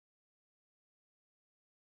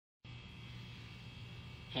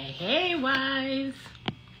Hey, hey, wives.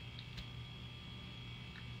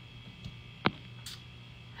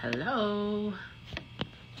 Hello.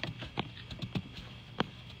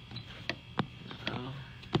 Oh,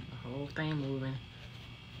 the whole thing moving.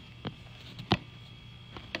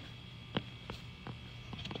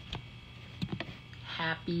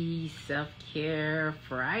 Happy Self-Care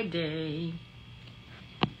Friday.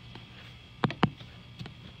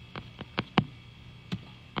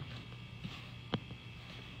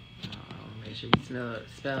 Make sure you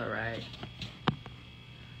spell it right.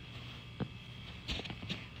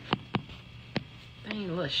 Thing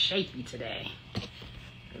a little shaky today.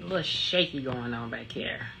 A little shaky going on back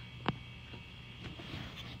here.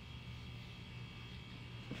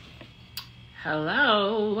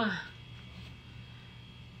 Hello.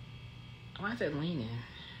 Why is it leaning?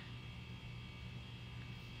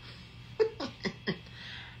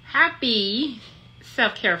 Happy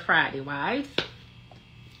Self-Care Friday, wives.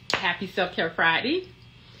 Happy Self-Care Friday.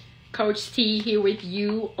 Coach T here with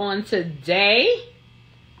you on today.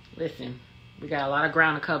 Listen, we got a lot of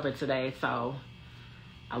ground to cover today, so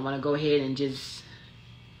I want to go ahead and just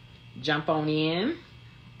jump on in.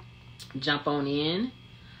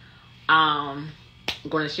 I'm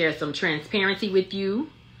going to share some transparency with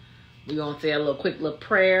you. We're going to say a quick little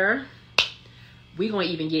prayer. We're going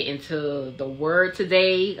to even get into the word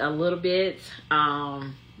today a little bit.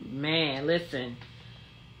 Man, listen.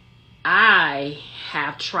 I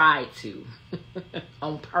have tried to,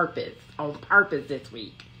 on purpose this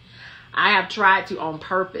week. I have tried to, on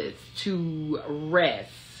purpose, to rest,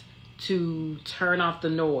 to turn off the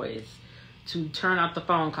noise, to turn off the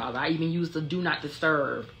phone calls. I even used the do not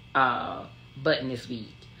disturb button this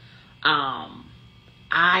week.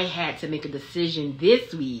 I had to make a decision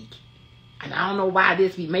this week, and I don't know why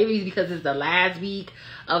this week. Maybe it's because it's the last week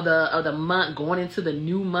of the month, going into the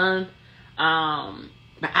new month.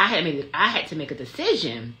 But I had to make a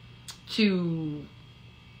decision to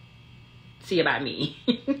see about me.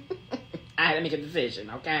 I had to make a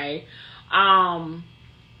decision, okay?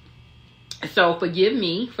 So forgive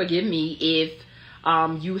me if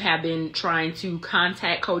you have been trying to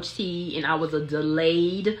contact Coach T and I was a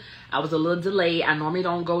little delayed. I normally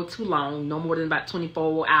don't go too long, no more than about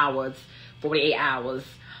 24 hours, 48 hours.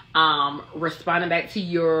 Responding back to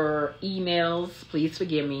your emails, please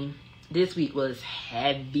forgive me. This week was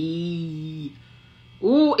heavy.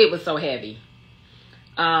 Ooh, it was so heavy.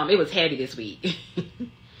 It was heavy this week.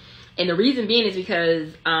 And the reason being is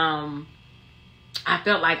because I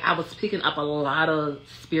felt like I was picking up a lot of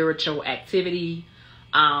spiritual activity.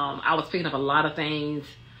 I was picking up a lot of things.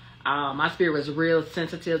 My spirit was real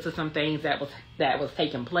sensitive to some things that was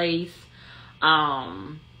taking place.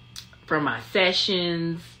 From my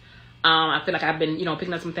sessions. I feel like I've been,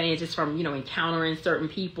 picking up some things just from, encountering certain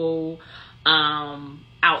people,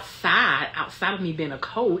 outside of me being a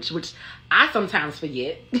coach, which I sometimes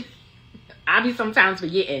forget. I be sometimes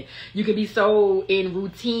forgetting. You can be so in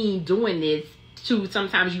routine doing this too.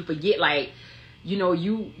 Sometimes you forget, like,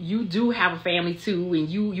 you do have a family too, and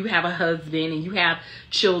you have a husband and you have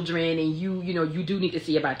children, and you do need to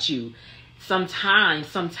see about you. Sometimes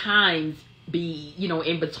be,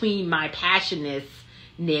 in between my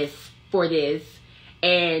passionateness for this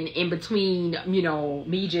and in between,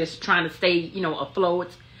 me just trying to stay, afloat,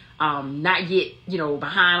 not get,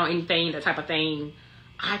 behind on anything, that type of thing.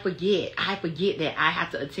 I forget that I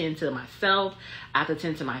have to attend to myself. I have to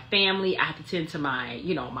attend to my family. I have to attend to my,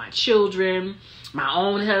 my children, my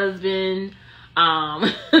own husband.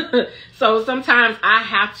 So sometimes I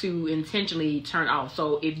have to intentionally turn off.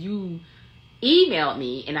 So if you emailed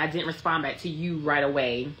me and I didn't respond back to you right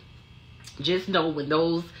away, just know when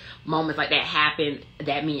those moments like that happen,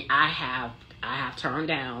 that means I have turned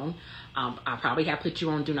down. I probably have put you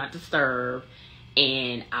on do not disturb,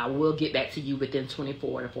 and I will get back to you within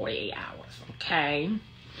 24 to 48 hours. Okay.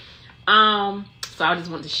 So I just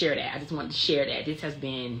wanted to share that. This has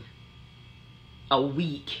been a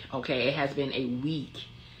week. Okay. It has been a week.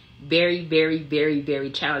 Very, very, very,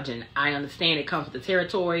 very challenging. I understand it comes with the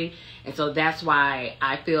territory. And so that's why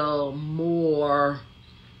I feel more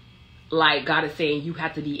like God is saying you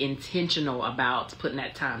have to be intentional about putting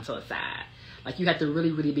that time to the side. Like, you have to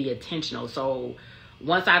really, really be intentional. So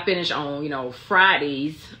once I finish on,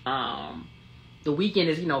 Fridays, the weekend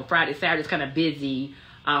is, Friday, Saturday's kind of busy.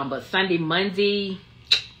 But Sunday, Monday,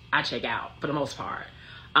 I check out for the most part.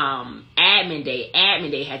 Admin day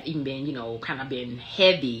has even been, kind of been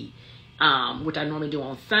heavy, which I normally do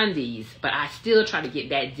on Sundays, but I still try to get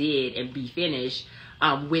that did and be finished,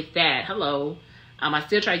 with that. Hello. I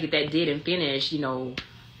still try to get that did and finished,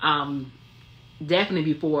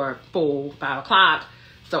 definitely before 5 o'clock.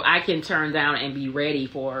 so I can turn down and be ready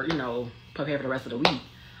for, prepare for the rest of the week.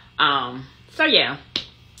 So yeah,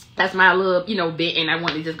 that's my little, bit, and I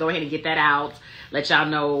wanted to just go ahead and get that out, let y'all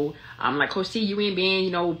know. Like, Coach T, you ain't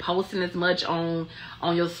been, posting as much on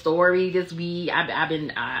your story this week. I've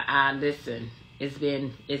been, listen, it's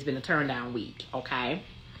been a turn down week, okay?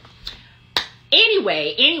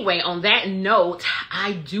 Anyway, on that note,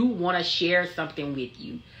 I do want to share something with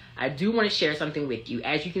you. As you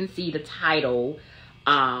can see the title,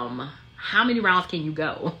 how many rounds can you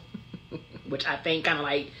go? Which I think kind of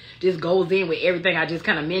like just goes in with everything I just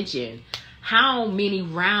kind of mentioned. How many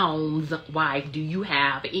rounds, wife, do you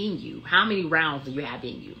have in you? How many rounds do you have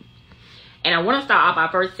in you? And I want to start off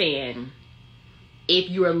by first saying, if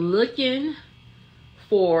you're looking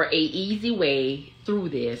for a easy way through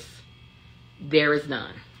this, there is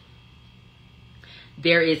none.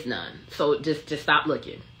 There is none. So just stop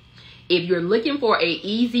looking. If you're looking for a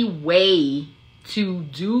easy way to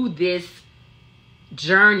do this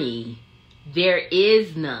journey, there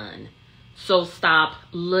is none. So stop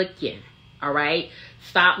looking. All right?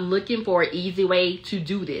 Stop looking for an easy way to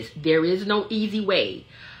do this. There is no easy way.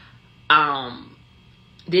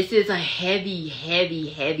 This is a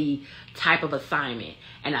heavy type of assignment.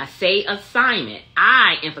 And I say assignment.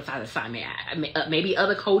 I emphasize assignment. Maybe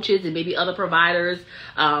other coaches and maybe other providers,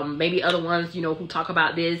 maybe other ones, who talk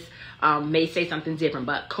about this, may say something different.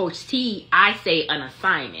 But Coach T, I say an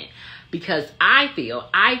assignment because I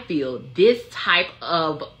feel this type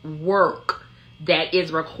of work that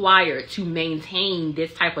is required to maintain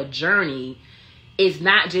this type of journey is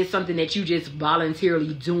not just something that you just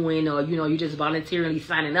voluntarily doing or, you just voluntarily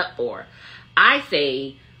signing up for. I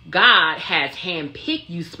say God has handpicked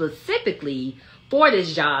you specifically for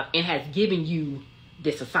this job and has given you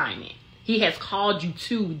this assignment. He has called you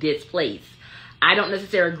to this place. I don't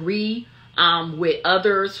necessarily agree with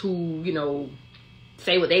others who,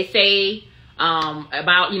 say what they say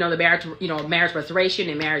about, the marriage restoration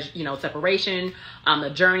and marriage, separation, the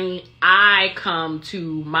journey. I come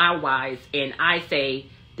to my wives and I say,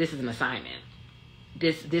 this is an assignment.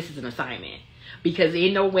 This is an assignment. Because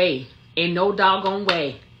in no doggone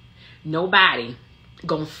way, nobody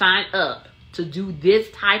gonna sign up to do this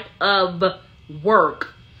type of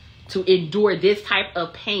work, to endure this type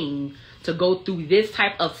of pain, to go through this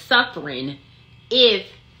type of suffering if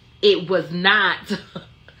it was not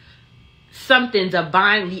something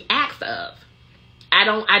divinely asked of.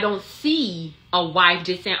 I don't see a wife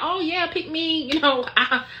just saying, oh yeah, pick me,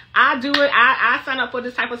 I do it. I sign up for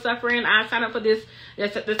this type of suffering. I sign up for this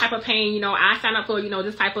type of pain, I sign up for,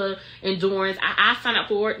 this type of endurance. I sign up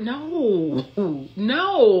for it. No.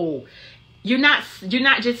 You're not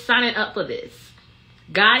just signing up for this.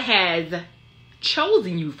 God has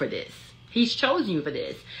chosen you for this. He's chosen you for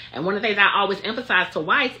this. And one of the things I always emphasize to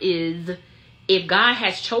wives is, if God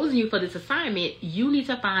has chosen you for this assignment, you need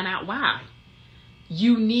to find out why.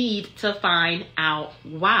 You need to find out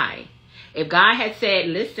why. If God had said,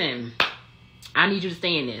 listen, I need you to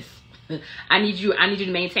stay in this. I need you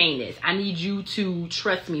to maintain this. I need you to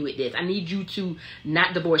trust me with this. I need you to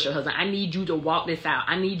not divorce your husband. I need you to walk this out.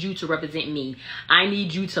 I need you to represent me. I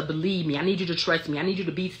need you to believe me. I need you to trust me. I need you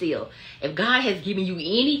to be still. If God has given you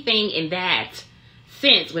anything in that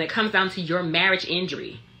sense when it comes down to your marriage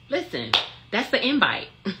injury, listen, that's the invite.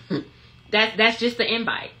 That's just the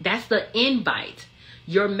invite. That's the invite.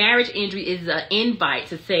 Your marriage injury is an invite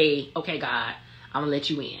to say, okay, God, I'm going to let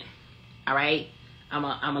you in. All right? I'm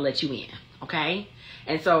going to let you in. Okay?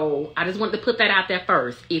 And so I just wanted to put that out there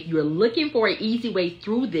first. If you're looking for an easy way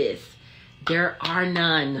through this, there are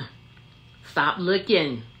none. Stop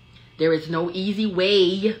looking. There is no easy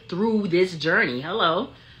way through this journey.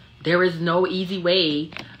 Hello? There is no easy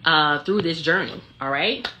way through this journey. All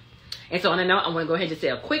right? And so on a note, I'm going to go ahead and just say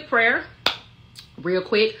a quick prayer. Real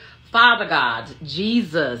quick. Father God,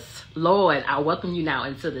 Jesus, Lord, I welcome you now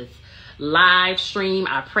into this live stream.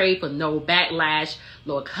 I pray for no backlash.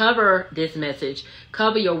 Lord, cover this message.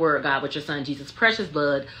 Cover your word, God, with your son, Jesus' precious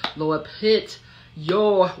blood. Lord, put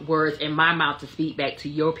your words in my mouth to speak back to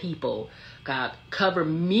your people. God, cover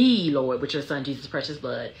me, Lord, with your son, Jesus' precious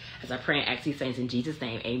blood. As I pray and ask these things in Jesus'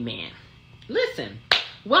 name, amen. Listen,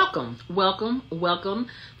 welcome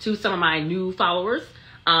to some of my new followers.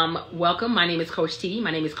 Welcome. My name is Coach T.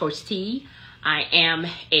 I am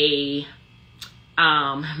a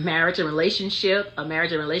marriage and relationship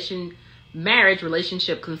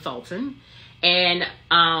consultant and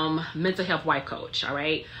mental health wife coach. All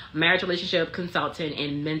right, marriage relationship consultant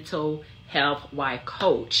and mental health wife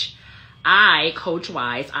coach. I coach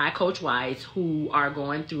wives who are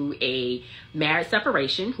going through a marriage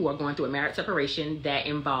separation, that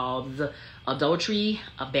involves adultery,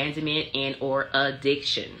 abandonment, and or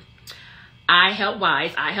addiction. I help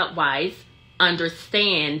wives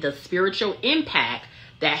understand the spiritual impact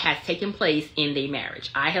that has taken place in their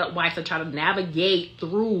marriage. I help wives to try to navigate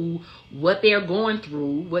through what they're going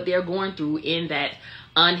through in that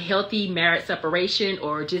unhealthy marriage separation,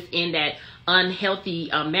 or just in that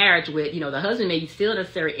unhealthy marriage with, the husband may be still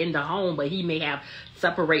necessary in the home, but he may have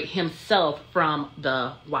separate himself from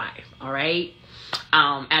the wife. All right.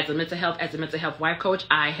 As a mental health wife coach,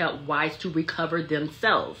 I help wives to recover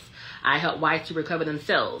themselves.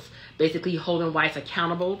 Basically holding wives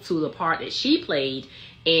accountable to the part that she played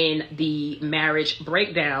in the marriage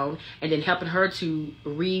breakdown, and then helping her to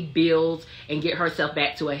rebuild and get herself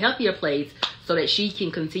back to a healthier place so that she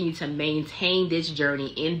can continue to maintain this journey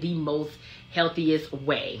in the most healthiest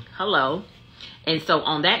way. Hello. And so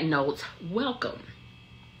on that note, welcome.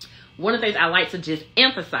 One of the things I like to just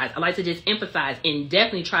emphasize and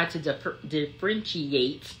definitely try to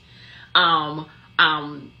differentiate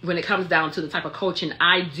when it comes down to the type of coaching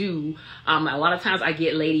I do. A lot of times I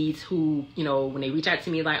get ladies who, when they reach out to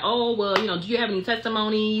me like, oh, well, do you have any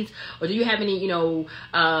testimonies, or do you have any,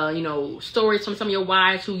 stories from some of your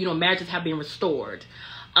wives who, marriages have been restored?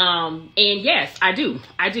 And yes, I do.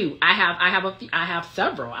 I have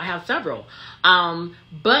several.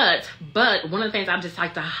 But one of the things I just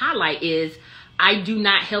like to highlight is I do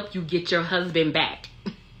not help you get your husband back.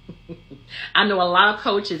 I know a lot of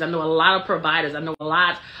coaches, I know a lot of providers, I know a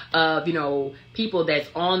lot of, people that's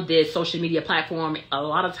on this social media platform. A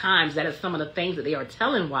lot of times that is some of the things that they are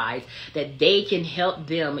telling wives, that they can help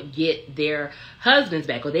them get their husbands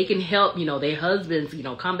back, or they can help, their husbands,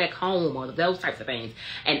 come back home, or those types of things.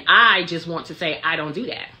 And I just want to say, I don't do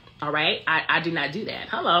that. All right. I do not do that.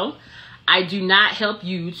 Hello. I do not help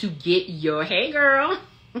you to get your, hey girl,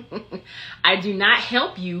 I do not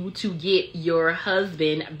help you to get your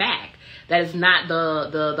husband back. That is not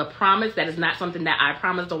the promise. That is not something that I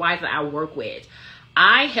promise the wives that I work with.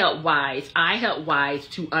 I help wives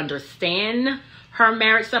to understand her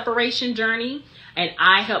marriage separation journey, and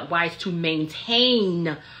I help wives to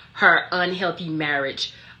maintain her unhealthy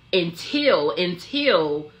marriage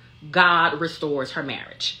until God restores her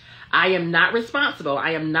marriage. I am not responsible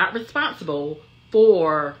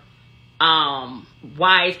for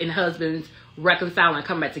wives and husbands reconciling and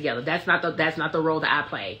coming back together. That's not the role that I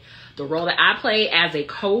play. The role that I play as a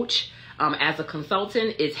coach, as a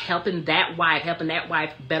consultant, is helping that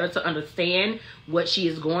wife better to understand what she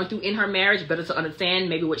is going through in her marriage, better to understand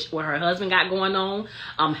maybe what her husband got going on,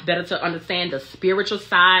 better to understand the spiritual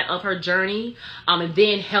side of her journey, and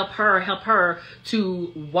then help her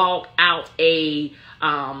to walk out a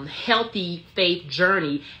healthy faith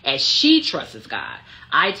journey as she trusts God.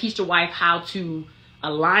 I teach the wife how to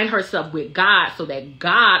align herself with God so that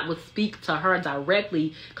God would speak to her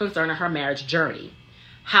directly concerning her marriage journey.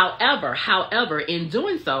 However, in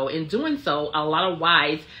doing so, a lot of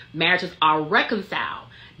wives' marriages are reconciled.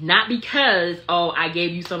 Not because, I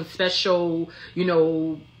gave you some special,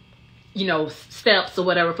 steps or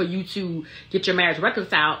whatever for you to get your marriage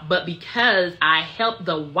reconciled, but because I help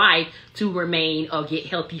the wife to remain or get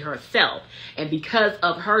healthy herself. And because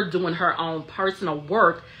of her doing her own personal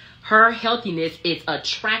work, her healthiness is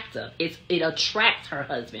attractive. It attracts her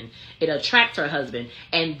husband.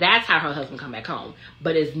 And that's how her husband come back home.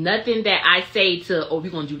 But it's nothing that I say to,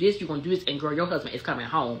 we're going to do this, and girl, your husband is coming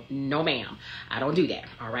home. No, ma'am. I don't do that.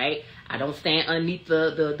 All right. I don't stand underneath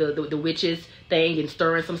the witches thing and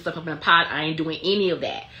stirring some stuff up in a pot. I ain't doing any of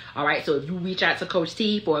that. All right. So if you reach out to Coach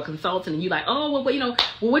T for a consultant and you like,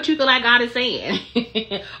 what you feel like God is saying,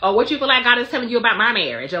 or what you feel like God is telling you about my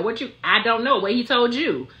marriage, or I don't know what he told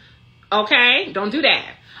you. Okay, don't do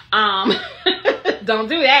that. Don't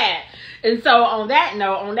do that. And so on that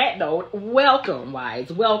note, welcome,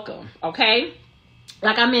 wives, welcome. Okay,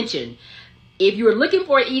 like I mentioned, if you're looking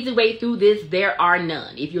for an easy way through this, there are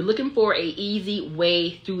none. If you're looking for an easy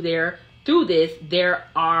way through this, there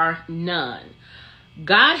are none.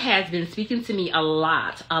 God has been speaking to me a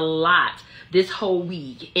lot this whole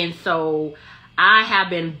week, and so I have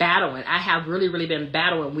been battling. I have really been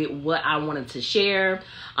battling with what I wanted to share,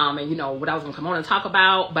 and what I was gonna come on and talk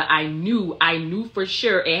about. But I knew for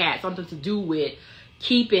sure it had something to do with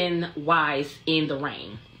keeping wives in the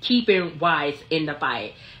ring, keeping wives in the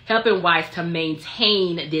fight, helping wives to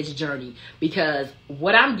maintain this journey. Because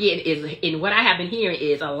what I'm getting is, and what I have been hearing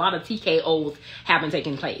is, a lot of TKOs have been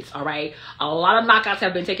taking place. All right, a lot of knockouts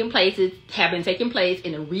have been taking place, and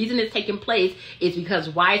the reason it's taking place is because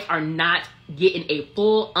wives are not getting a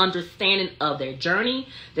full understanding of their journey.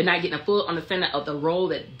 They're not getting a full understanding of the role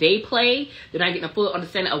that they play. They're not getting a full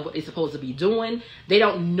understanding of what they're supposed to be doing. They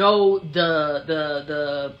don't know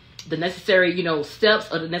the the necessary,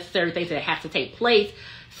 steps or the necessary things that have to take place.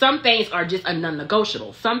 Some things are just a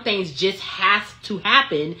non-negotiable. Some things just has to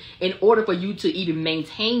happen in order for you to even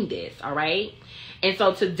maintain this. All right. And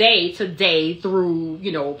so today through,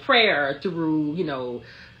 prayer, through,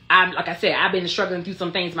 like I said, I've been struggling through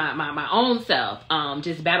some things my own self,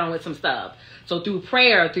 just battling with some stuff. So through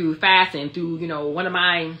prayer, through fasting, through, one of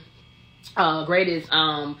my greatest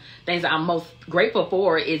things that I'm most grateful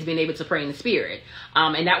for is being able to pray in the spirit.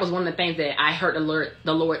 And that was one of the things that I heard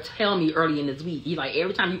the Lord tell me early in this week. He's like,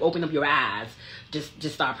 every time you open up your eyes, just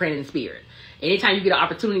start praying in the spirit. Anytime you get an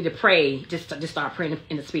opportunity to pray, just start praying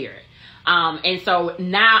in the spirit. And so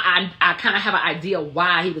now I kind of have an idea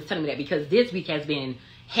why he was telling me that, because this week has been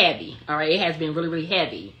heavy. All right. It has been really, really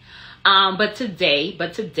heavy. But today,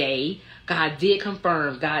 God did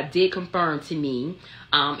confirm to me,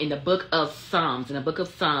 in the book of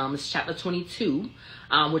Psalms, chapter 22,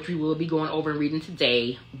 which we will be going over and reading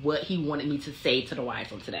today, what he wanted me to say to the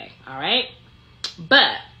wives on today. All right.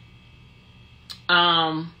 But,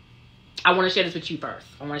 I want to share this with you first.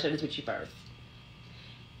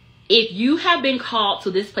 If you have been called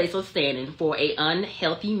to this place of standing for an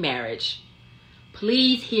unhealthy marriage,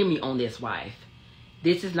 please hear me on this, wife.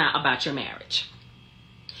 This is not about your marriage.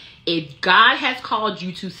 If God has called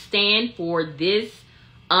you to stand for this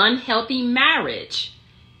unhealthy marriage,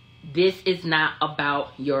 this is not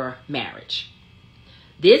about your marriage.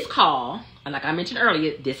 This call, and like I mentioned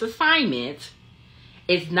earlier, this assignment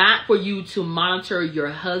is not for you to monitor your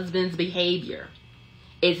husband's behavior.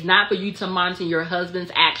 It's not for you to monitor your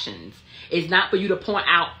husband's actions. It's not for you to point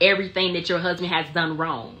out everything that your husband has done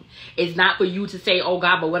wrong. It's not for you to say, oh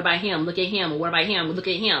God, but what about him? Look at him. Or what about him? Look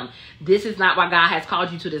at him. This is not why God has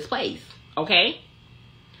called you to this place. Okay?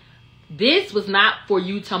 This was not for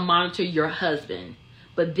you to monitor your husband,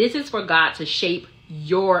 but this is for God to shape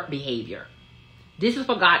your behavior. This is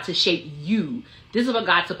for God to shape you. This is for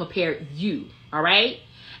God to prepare you. All right?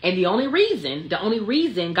 And the only reason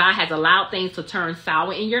God has allowed things to turn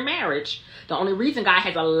sour in your marriage, the only reason God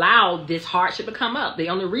has allowed this hardship to come up, the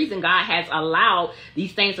only reason God has allowed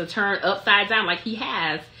these things to turn upside down like he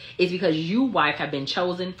has, is because you, wife, have been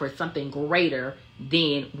chosen for something greater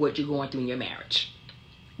than what you're going through in your marriage.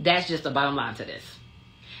 That's just the bottom line to this.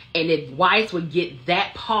 And if wives would get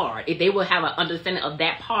that part, if they would have an understanding of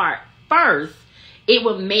that part first, it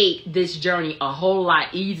would make this journey a whole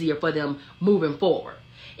lot easier for them moving forward.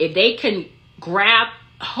 If they can grab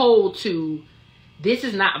hold to, this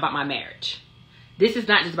is not about my marriage. This is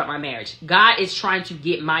not just about my marriage. God is trying to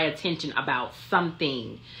get my attention about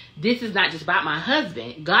something. This is not just about my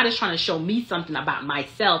husband. God is trying to show me something about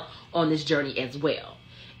myself on this journey as well.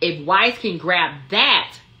 If wives can grab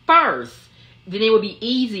that first, then it will be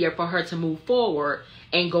easier for her to move forward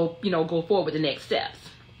and go forward with the next steps.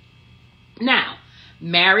 Now,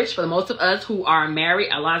 marriage, for the most of us who are married,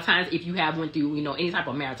 a lot of times if you have went through, any type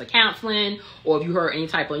of marital counseling, or if you heard any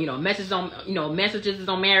type of, messages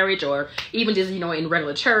on marriage, or even just, in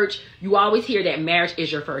regular church, you always hear that marriage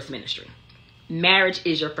is your first ministry. Marriage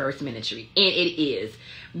is your first ministry. And it is.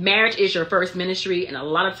 Marriage is your first ministry. And a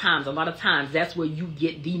lot of times, that's where you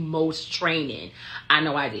get the most training. I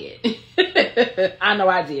know I did.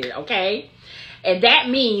 Okay. And that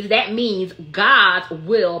means God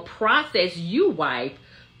will process you, wife,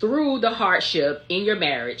 through the hardship in your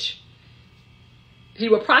marriage. He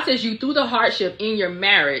will process you through the hardship in your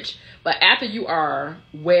marriage. But after you are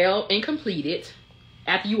well and completed,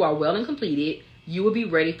 you will be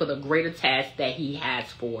ready for the greater task that he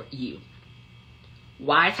has for you.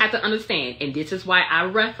 Wives have to understand, and this is why I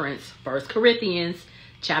reference 1 Corinthians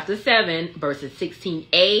chapter 7, verses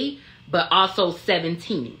 16a, but also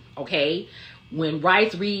 17, okay? When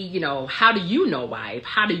wives read, how do you know, wife?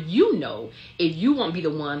 How do you know if you won't be the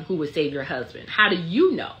one who would save your husband? How do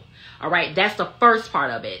you know? All right, that's the first part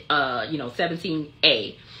of it,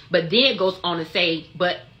 17a. But then it goes on to say,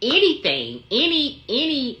 but any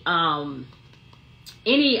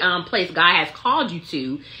place God has called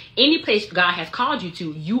you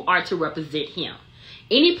to, you are to represent him.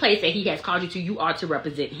 Any place that he has called you to, you are to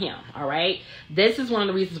represent him. All right. This is one of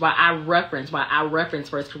the reasons why I reference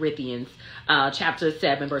 1 Corinthians chapter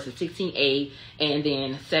 7, verses 16a and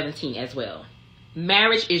then 17 as well.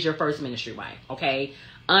 Marriage is your first ministry, wife. Okay.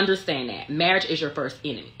 Understand that. Marriage is your first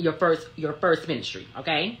enemy, your first ministry.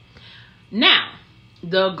 Okay. Now,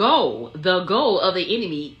 the goal of the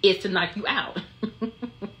enemy is to knock you out.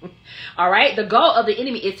 All right. The goal of the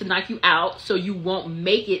enemy is to knock you out so you won't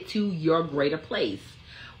make it to your greater place.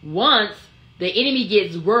 Once the enemy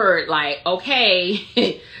gets word like,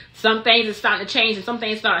 okay, some things are starting to change and some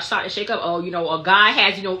things starting to shake up. Oh, or God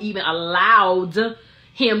has, even allowed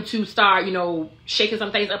him to start, shaking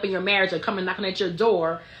some things up in your marriage or coming knocking at your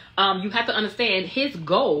door, you have to understand his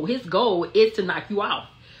goal is to knock you out.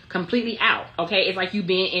 Completely out. Okay. It's like you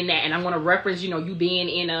being in that, and I'm going to reference, you being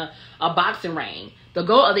in a boxing ring. The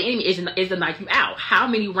goal of the enemy is to knock you out. How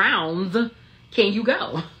many rounds can you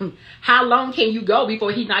go? How long can you go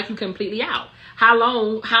before he knocks you completely out?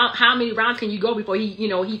 How many rounds can you go before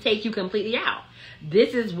he takes you completely out?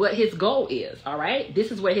 This is what his goal is. All right.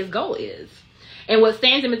 This is what his goal is. And what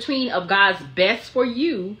stands in between of God's best for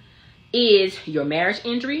you is your marriage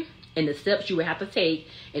injury and the steps you will have to take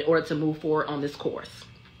in order to move forward on this course.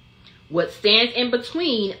 What stands in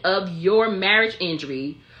between of your marriage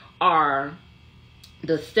injury are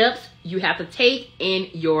the steps you have to take in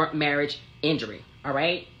your marriage injury. All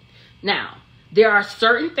right. Now, there are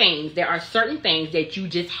certain things that you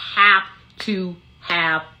just have to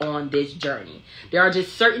have on this journey. There are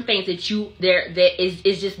just certain things that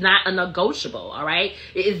is just not a negotiable. All right.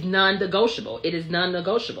 It is non-negotiable.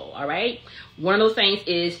 All right. One of those things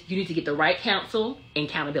is you need to get the right counsel and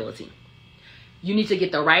accountability. You need to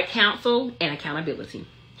get the right counsel and accountability.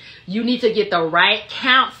 You need to get the right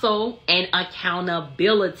counsel and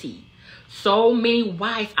accountability. So many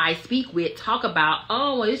wives I speak with talk about,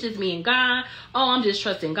 oh, well, it's just me and God. Oh, I'm just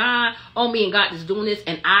trusting God. Oh, me and God just doing this.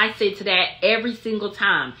 And I say to that every single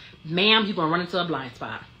time, ma'am, you're going to run into a blind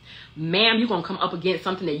spot. Ma'am, you're going to come up against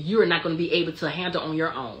something that you're not going to be able to handle on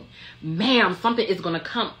your own. Ma'am, something is going to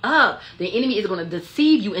come up. The enemy is going to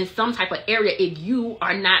deceive you in some type of area if you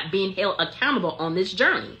are not being held accountable on this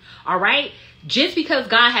journey. All right? Just because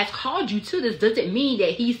God has called you to this doesn't mean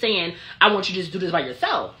that he's saying, I want you to just do this by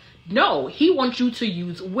yourself. No, he wants you to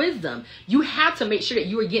use wisdom. You have to make sure that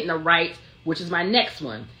you are getting the right, which is my next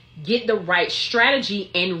one, get the right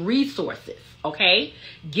strategy and resources. Okay,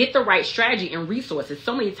 get the right strategy and resources.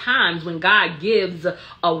 So many times when God gives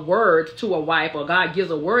a word to a wife or God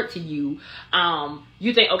gives a word to you,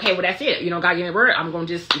 you think, okay, well, that's it. God gave me a word. I'm going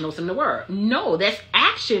to just, send the word. No, that's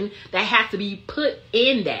action that has to be put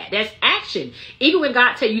in that. That's action. Even when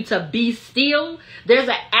God tells you to be still, there's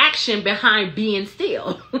an action behind being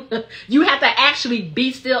still. You have to actually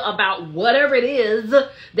be still about whatever it is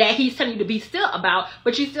that he's telling you to be still about,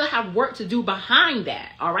 but you still have work to do behind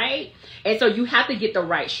that. All right. And so you have to get the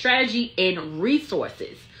right strategy and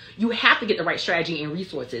resources. You have to get the right strategy and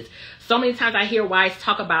resources. So many times I hear wives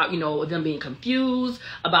talk about, them being confused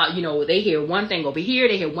about, they hear one thing over here.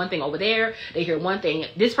 They hear one thing over there. They hear one thing.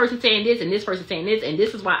 This person saying this and this person saying this. And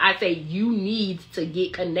this is why I say you need to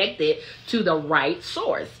get connected to the right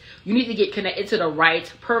source. You need to get connected to the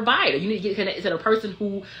right provider. You need to get connected to the person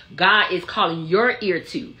who God is calling your ear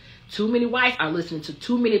to. Too many wives are listening to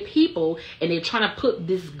too many people and they're trying to put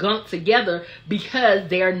this gunk together because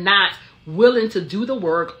they're not willing to do the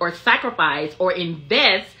work or sacrifice or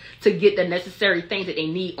invest to get the necessary things that they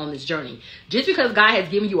need on this journey. Just because God has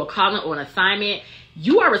given you a calling or an assignment,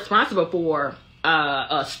 you are responsible for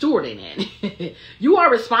stewarding it. You are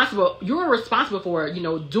responsible for,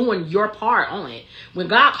 doing your part on it. When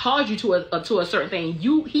God calls you to a certain thing,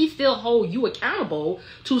 he still holds you accountable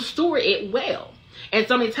to steward it well. And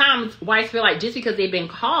so many times wives feel like just because they've been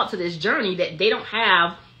called to this journey that they don't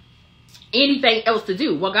have anything else to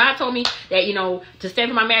do. Well, God told me that, to stand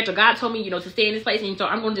for my marriage, or God told me, to stay in this place, and so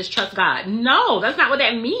I'm going to just trust God. No, that's not what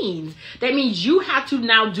that means. That means you have to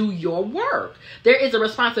now do your work. There is a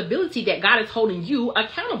responsibility that God is holding you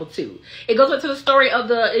accountable to. It goes into the story of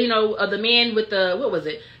the man with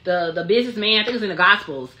the businessman. I think it was in the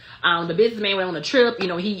Gospels. The businessman went on a trip. He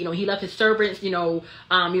left his servants,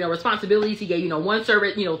 responsibilities. He gave, one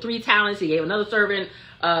servant, 3 talents. He gave another servant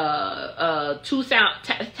 2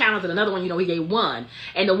 talents, and another one, he gave 1.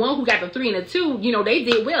 And the one who got the 3 and the 2, they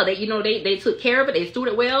did well. They took care of it. They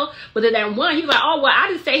stewarded well. But then that one, he was like, oh, well,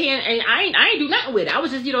 I just sat here and I ain't do nothing with it. I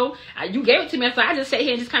was just, you gave it to me, so I just sat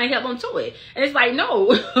here and just kind of held on to it. And it's like,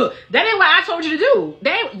 no, that ain't what I told you to do.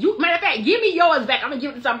 Matter of fact, give me yours back. I'm gonna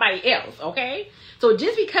give it to somebody else. Okay. So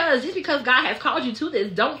just because God has called you to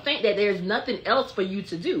this, don't think that there's nothing else for you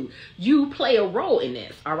to do. You play a role in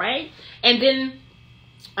this. All right. And then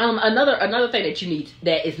another thing that you need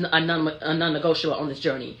that is a non-negotiable on this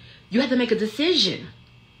journey, you have to make a decision.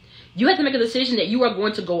 You have to make a decision that you are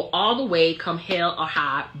going to go all the way, come hell or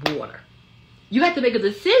high water. You have to make a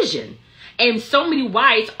decision. And so many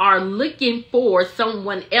wives are looking for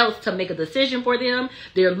someone else to make a decision for them.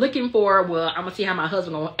 They're looking for, well, I'm going to see how my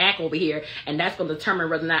husband going to act over here. And that's going to determine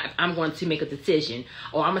whether or not I'm going to make a decision.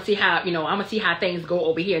 Or I'm going to see how, I'm going to see how things go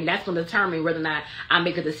over here. And that's going to determine whether or not I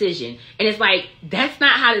make a decision. And it's like, that's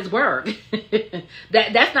not how this works.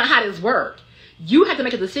 That's not how this works. You have to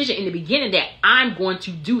make a decision in the beginning that I'm going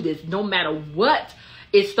to do this no matter what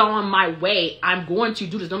is thrown my way, I'm going to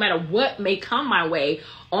do this no matter what may come my way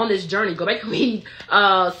on this journey. Go back and read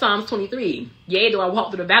Psalms 23. Yea, though I walk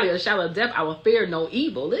through the valley of the shadow of death, I will fear no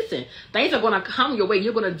evil. Listen, things are going to come your way.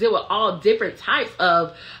 You're going to deal with all different types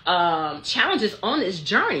of challenges on this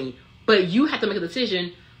journey. But you have to make a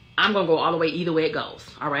decision. I'm going to go all the way either way it goes.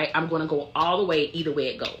 All right. I'm going to go all the way either way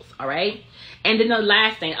it goes. All right. And then the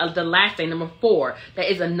last thing, number 4,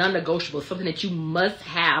 that is a non-negotiable, something that you must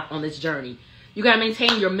have on this journey. You got to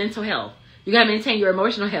maintain your mental health. You got to maintain your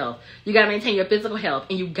emotional health. You got to maintain your physical health.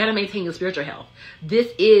 And you got to maintain your spiritual health.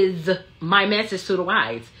 This is my message to the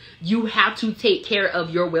wives. You have to take care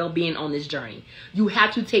of your well-being on this journey. You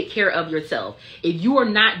have to take care of yourself. If you are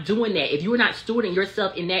not doing that, if you are not stewarding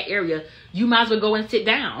yourself in that area, you might as well go and sit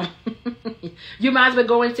down. You might as well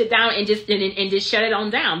go and sit down and just shut it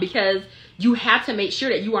on down, because you have to make sure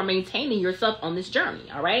that you are maintaining yourself on this journey.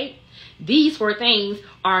 All right. These 4 things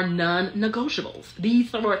are non-negotiables.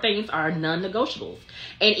 These 4 things are non-negotiables.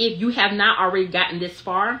 And if you have not already gotten this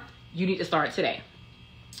far, you need to start today.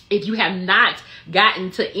 If you have not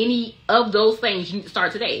gotten to any of those things, you need to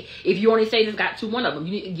start today. If you only say just got to one of them,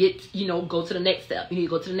 you need to get, go to the next step. You need to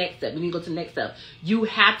go to the next step. You need to go to the next step. You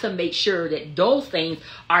have to make sure that those things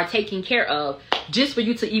are taken care of just for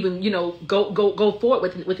you to even, go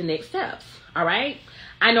forward with the next steps. All right.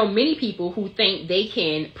 I know many people who think they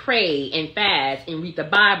can pray and fast and read the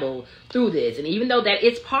Bible through this. And even though that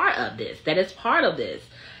is part of this,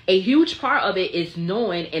 a huge part of it is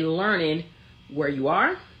knowing and learning where you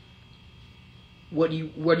are, where do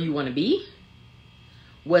you want to be,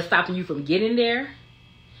 what's stopping you from getting there,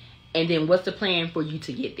 and then what's the plan for you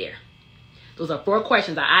to get there. Those are 4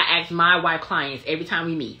 questions that I ask my wife clients every time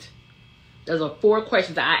we meet. Those are 4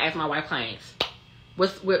 questions that I ask my wife clients.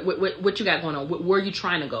 What you got going on? Where are you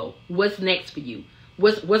trying to go? What's next for you?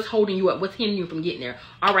 What's holding you up? What's hindering you from getting there?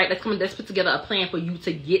 All right, let's put together a plan for you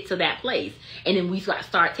to get to that place. And then we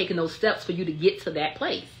start taking those steps for you to get to that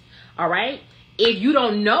place. All right? If you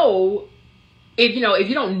don't know, if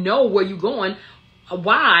you don't know where you're going,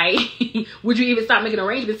 why would you even start making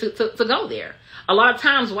arrangements to go there? A lot of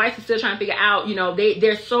times wives are still trying to figure out,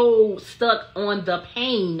 they're so stuck on the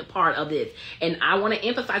pain part of this. And I want to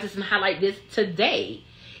emphasize this and highlight this today.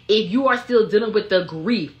 If you are still dealing with the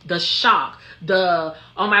grief, the shock, oh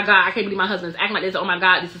my God, I can't believe my husband's acting like this. Oh my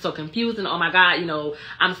God, this is so confusing. Oh my God,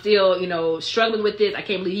 I'm still, struggling with this. I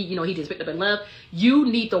can't believe he just picked up in love. You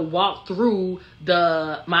need to walk through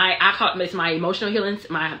I call it my emotional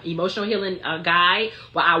healing guide,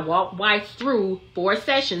 where I walk wives through 4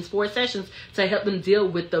 sessions to help them deal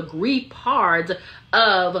with the grief part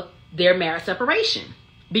of their marriage separation.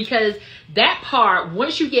 Because that part,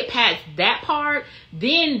 once you get past that part,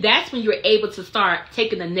 then that's when you're able to start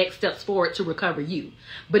taking the next steps forward to recover you.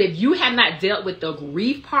 But if you have not dealt with the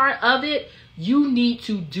grief part of it, you need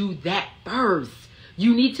to do that first.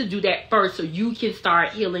 You need to do that first so you can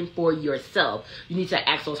start healing for yourself. You need to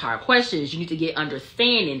ask those hard questions. You need to get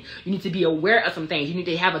understanding. You need to be aware of some things. You need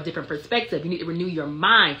to have a different perspective. You need to renew your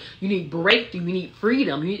mind. You need breakthrough. You need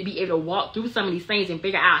freedom. You need to be able to walk through some of these things and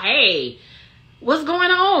figure out, hey, what's going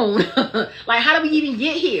on? Like, how do we even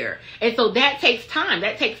get here? And so that takes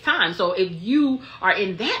time. So if you are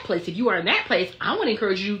in that place, I want to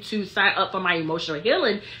encourage you to sign up for my emotional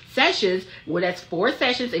healing sessions, where that's 4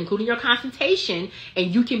 sessions, including your consultation, and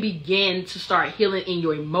you can begin to start healing in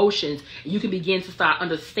your emotions. You can begin to start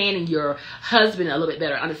understanding your husband a little bit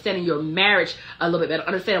better, understanding your marriage a little bit better,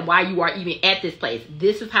 understanding why you are even at this place.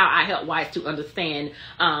 This is how I help wives to understand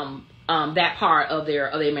that part of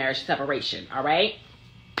their marriage separation. All right.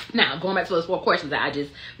 Now, going back to those 4 questions that I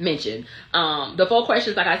just mentioned. The 4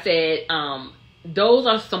 questions, like I said, those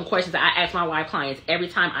are some questions that I ask my wife clients every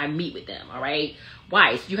time I meet with them. All right.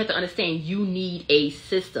 Wives, you have to understand you need a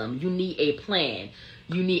system. You need a plan.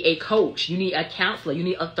 You need a coach. You need a counselor. You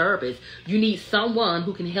need a therapist. You need someone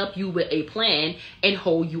who can help you with a plan and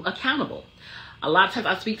hold you accountable. A lot of times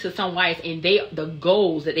I speak to some wives and the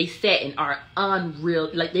goals that they set and are unreal,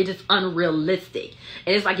 like they're just unrealistic.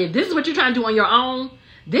 And it's like, if this is what you're trying to do on your own,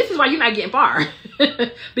 this is why you're not getting far.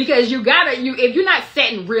 Because if you're not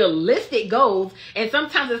setting realistic goals, and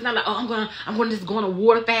sometimes it's not like, oh, I'm going to just go on a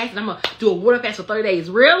water fast and I'm going to do a water fast for 30 days.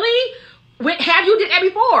 Really? Have you did that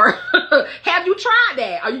before? Have you tried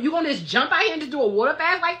that? Are you going to just jump out here and just do a water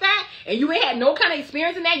fast like that? And you ain't had no kind of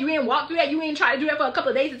experience in that? You ain't walked through that? You ain't tried to do that for a couple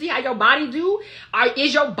of days to see how your body do?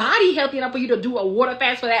 Is your body healthy enough for you to do a water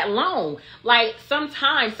fast for that long? Like,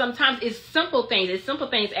 sometimes it's simple things. It's simple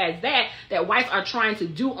things as that wives are trying to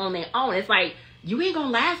do on their own. It's like, you ain't going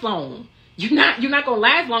to last long. You're not gonna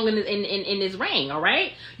last long in this reign, all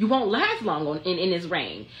right? You won't last long in this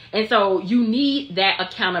reign. And so you need that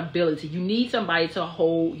accountability. You need somebody to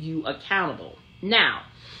hold you accountable. Now,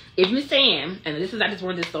 if you're saying, and I just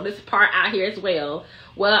wanted to throw this part out here as well.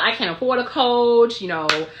 Well, I can't afford a coach.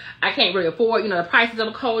 I can't really afford, the prices of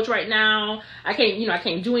a coach right now. I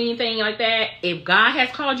can't do anything like that. If God has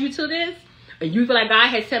called you to this, and you feel like God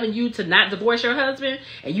has telling you to not divorce your husband,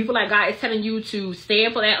 and you feel like God is telling you to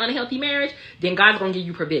stand for that unhealthy marriage, then God's going to give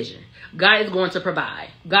you provision. God is going to provide.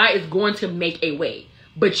 God is going to make a way.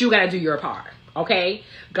 But you got to do your part. Okay?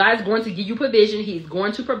 God is going to give you provision. He's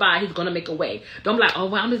going to provide. He's going to make a way. Don't be like, oh,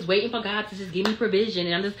 well, I'm just waiting for God to just give me provision,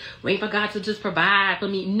 and I'm just waiting for God to just provide for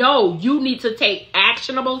me. No, you need to take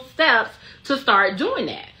actionable steps to start doing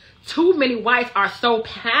that. Too many wives are so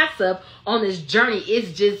passive on this journey.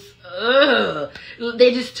 It's just,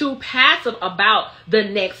 they're just too passive about the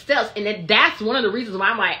next steps. And that's one of the reasons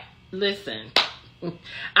why I'm like, listen, I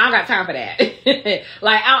don't got time for that.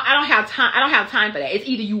 Like, I don't have time. I don't have time for that. It's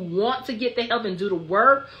either you want to get the help and do the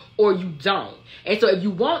work, or you don't. And so if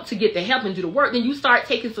you want to get the help and do the work, then you start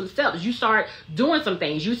taking some steps. You start doing some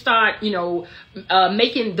things. You start,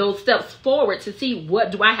 making those steps forward to see,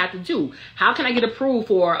 what do I have to do? How can I get approved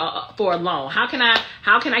for a loan? How can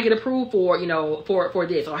I get approved for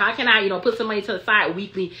this? Or how can I, put some money to the side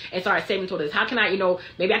weekly and start saving towards this? How can I,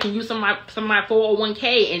 maybe I can use some of my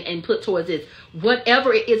 401k and put towards this.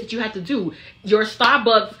 Whatever it is that you have to do, your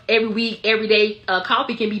Starbucks every week, every day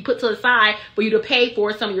coffee can be put to the side for you to pay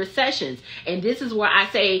for some of your sessions. And this is where I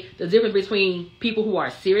say the difference between people who are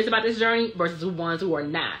serious about this journey versus the ones who are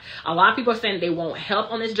not. A lot of people are saying they want help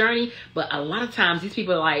on this journey, but a lot of times these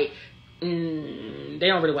people are like, they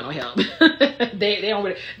don't really want no help. they don't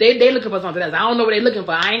really, they looking for something else. I don't know what they're looking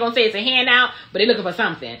for. I ain't gonna say it's a handout, but they're looking for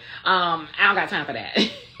something. I don't got time for that.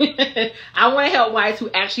 I want to help wives who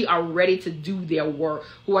actually are ready to do their work,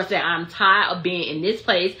 who are saying, I'm tired of being in this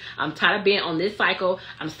place. I'm tired of being on this cycle.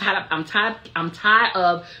 I'm tired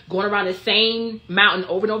of going around the same mountain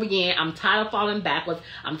over and over again. I'm tired of falling backwards.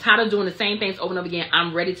 I'm tired of doing the same things over and over again.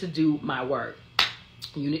 I'm ready to do my work.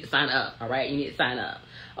 You need to sign up. All right. You need to sign up.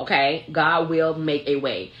 Okay. God will make a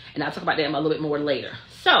way. And I'll talk about that a little bit more later.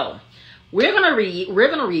 So we're going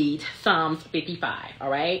to read Psalms 55. All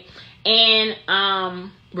right. And,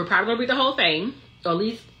 we're probably going to read the whole thing, or at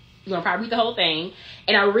least we're going to probably read the whole thing.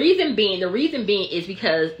 And the reason being is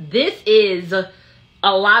because this is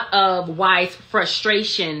a lot of wives'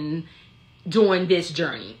 frustration during this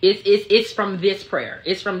journey. It's from this prayer.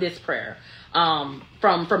 It's from this prayer,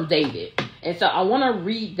 from David. And so I want to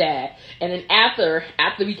read that. And then after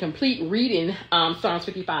we complete reading, Psalms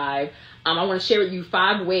 55, I want to share with you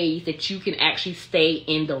 5 ways that you can actually stay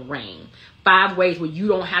in the rain. 5 ways where you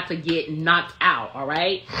don't have to get knocked out, all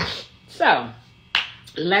right? So,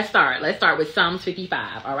 let's start. Let's start with Psalms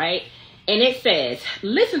 55, all right? And it says,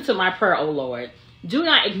 listen to my prayer, O Lord. Do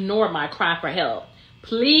not ignore my cry for help.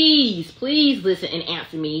 Please, please listen and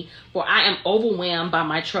answer me, for I am overwhelmed by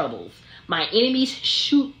my troubles. My enemies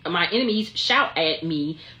shout at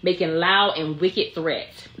me, making loud and wicked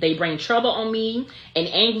threats. They bring trouble on me and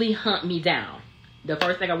angrily hunt me down. The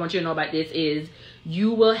first thing I want you to know about this is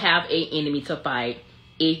you will have an enemy to fight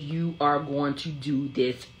if you are going to do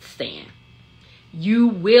this stand. You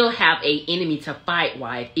will have an enemy to fight,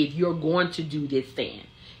 wife, if you're going to do this stand.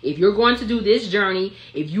 If you're going to do this journey,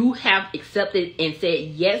 if you have accepted and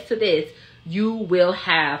said yes to this, you will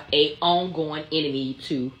have an ongoing enemy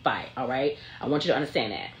to fight, all right? I want you to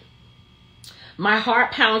understand that. My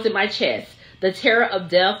heart pounds in my chest. The terror of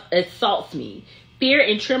death assaults me. Fear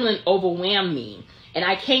and trembling overwhelm me, and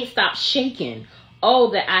I can't stop shaking.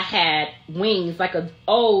 Oh, that I had wings like a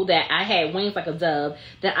dove,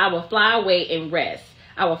 that I will fly away and rest.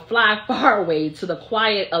 I will fly far away to the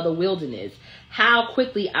quiet of the wilderness. How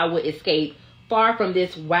quickly I would escape far from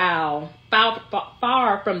this wild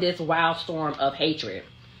storm of hatred.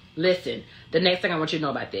 Listen, the next thing I want you to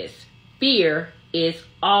know about this. Fear is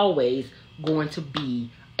always going to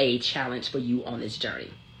be a challenge for you on this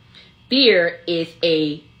journey. Fear is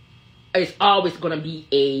always going to be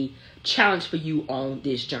a challenge for you on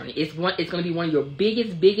this journey. It's going to be one of your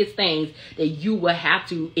biggest things that you will have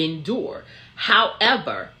to endure.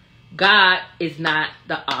 However, God is not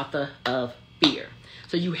the author of fear.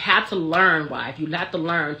 So you have to learn, wife. You have to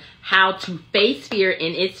learn how to face fear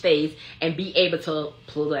in its face and be able to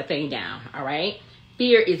pull that thing down. All right.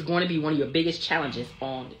 Fear is going to be one of your biggest challenges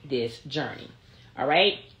on this journey. All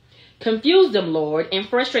right. Confuse them, Lord, and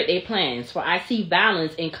frustrate their plans, for I see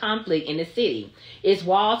violence and conflict in the city. Its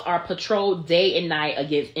walls are patrolled day and night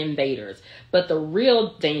against invaders, but the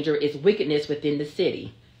real danger is wickedness within the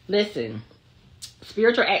city. Listen,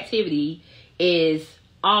 Spiritual activity is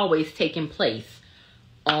always taking place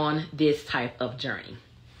on this type of journey.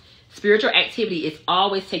 Spiritual activity is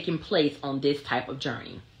always taking place on this type of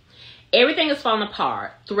journey. Everything is falling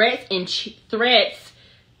apart. Threats and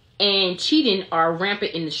cheating are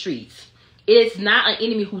rampant in the streets. It is not an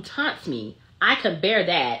enemy who taunts me. I can bear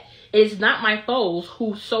that. It is not my foes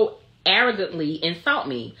who so arrogantly insult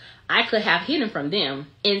me. I could have hidden from them.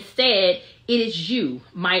 Instead, it is you,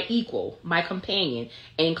 my equal, my companion,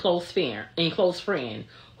 and close friend,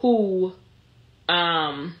 who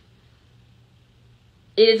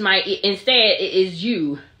it is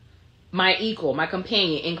you, my equal, my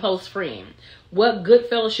companion, and close friend. What good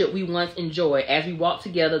fellowship we once enjoyed as we walked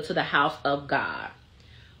together to the house of God.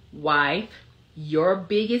 Wife, your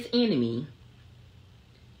biggest enemy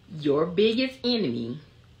will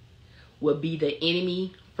be the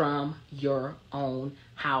enemy from your own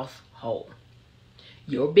household.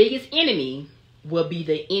 Your biggest enemy will be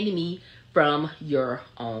the enemy from your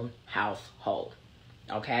own household.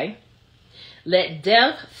 Okay? Let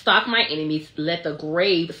death stalk my enemies. Let the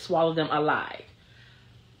grave swallow them alive.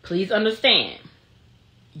 Please understand,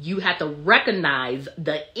 you have to recognize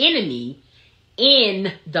the enemy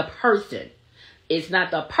in the person. It's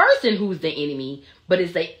not the person who's the enemy, but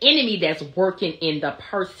it's the enemy that's working in the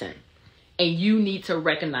person. And you need to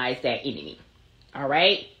recognize that enemy. All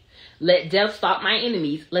right? Let death stalk my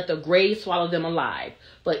enemies. Let the grave swallow them alive.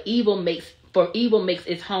 For evil makes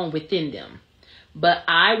its home within them. But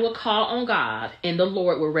I will call on God, and the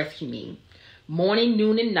Lord will rescue me. Morning,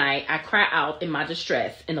 noon, and night, I cry out in my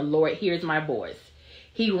distress, and the Lord hears my voice.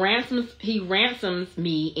 He ransoms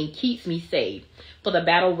me and keeps me safe, for the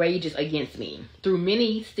battle rages against me. Through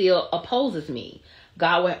many still opposes me.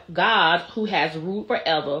 God, who has ruled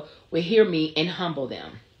forever, will hear me and humble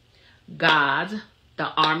them. God, the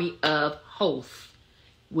army of hosts,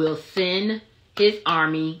 will send his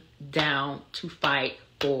army down to fight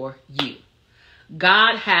for you.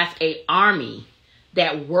 God has an army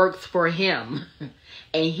that works for him,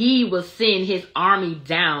 and he will send his army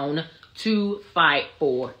down to fight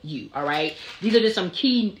for you. All right. These are just some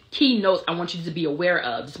key notes I want you to be aware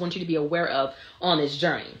of. Just want you to be aware of on this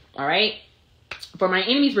journey. All right. For my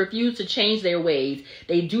enemies refuse to change their ways.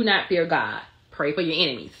 They do not fear God. Pray for your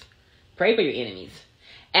enemies. Pray for your enemies.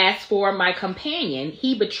 As for my companion,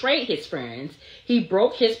 he betrayed his friends. He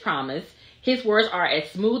broke his promise. His words are as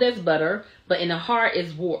smooth as butter, but in his heart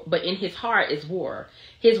is war.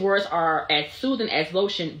 His words are as soothing as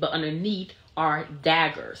lotion, but underneath are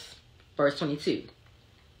daggers. Verse 22.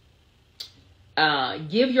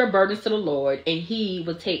 Give your burdens to the Lord, and he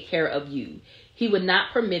will take care of you. He will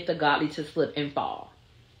not permit the godly to slip and fall.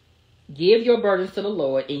 Give your burdens to the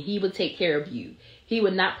Lord, and he will take care of you. He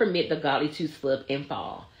will not permit the godly to slip and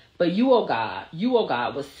fall. But you, O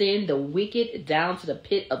God, will send the wicked down to the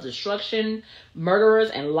pit of destruction.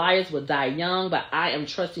 Murderers and liars will die young, but I am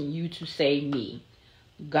trusting you to save me.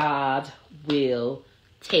 God will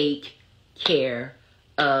take care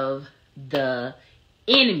of the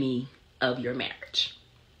enemy of your marriage.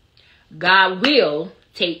 God will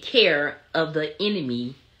take care of the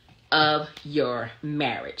enemy of your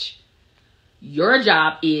marriage. Your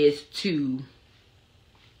job is to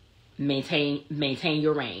maintain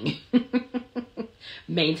your reign.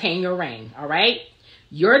 Maintain your reign. All right.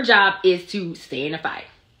 Your job is to stay in the fight.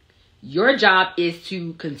 Your job is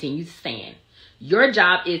to continue to stand. Your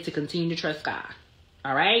job is to continue to trust God.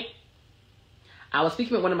 All right. I was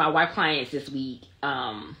speaking with one of my wife clients this week,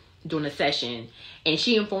 during a session, and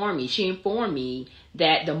she informed me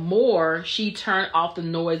that the more she turned off the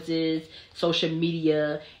noises, social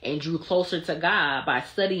media, and drew closer to God by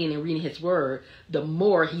studying and reading his word, the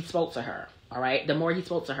more he spoke to her. All right. The more he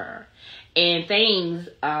spoke to her. And things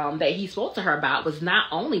that he spoke to her about was not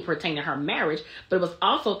only pertaining to her marriage, but it was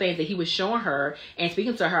also things that he was showing her and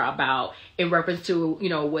speaking to her about in reference to,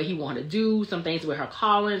 what he wanted to do, some things with her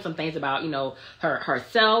calling, some things about,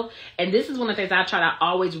 herself. And this is one of the things I try to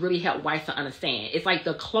always really help wives to understand. It's like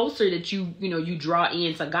the closer that you draw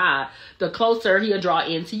into God, the closer he'll draw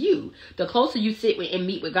into you. The closer you sit with and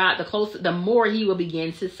meet with God, the more he will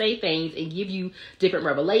begin to say things and give you different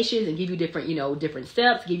revelations and give you different, different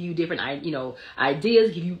steps, give you different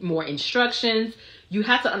ideas, give you more instructions. You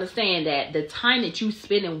have to understand that the time that you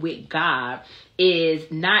spending with God is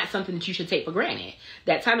not something that you should take for granted.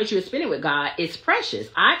 That time that you're spending with God is precious.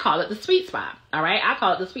 I call it the sweet spot. All right. I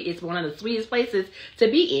call it it's one of the sweetest places to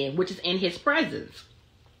be in, which is in his presence.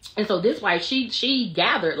 And so this wife, she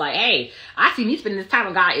gathered like, hey, I see me spending this time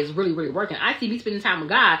with God is really, really working. I see me spending time with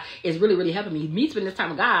God is really, really helping me. Me spending this time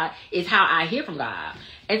with God is how I hear from God.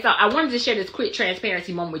 And so I wanted to share this quick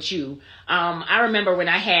transparency moment with you. I remember when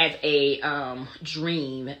I had a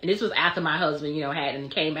dream, and this was after my husband,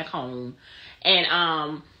 came back home. And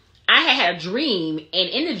I had a dream, and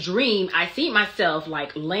in the dream, I seen myself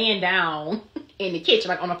like laying down in the kitchen,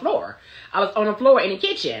 like on the floor. I was on the floor in the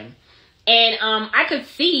kitchen. And I could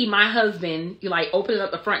see my husband like opening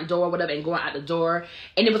up the front door or whatever and going out the door.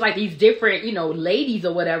 And it was like these different, ladies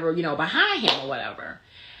or whatever, behind him or whatever.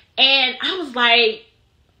 And I was like,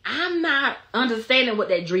 I'm not understanding what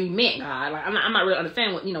that dream meant, God. Like, I'm not really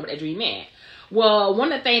understanding what that dream meant. Well,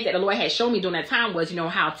 one of the things that the Lord had shown me during that time was,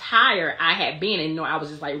 how tired I had been. And, I was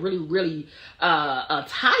just like really, really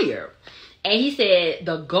tired. And he said,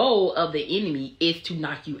 the goal of the enemy is to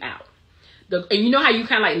knock you out. And you know how you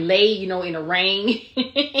kind of like lay, in the rain,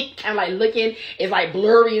 kind of like looking, it's like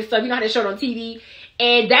blurry and stuff. You know how they show it on TV?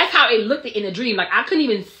 And that's how it looked in the dream. Like I couldn't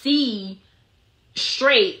even see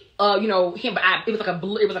straight, him, but it was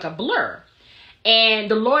like a blur.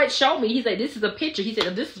 And the Lord showed me, he said, this is a picture. He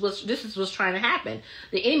said, this is what's trying to happen.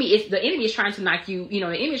 The enemy is trying to knock you, the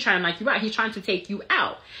enemy is trying to knock you out. He's trying to take you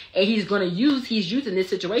out. And he's using this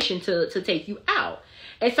situation to take you out.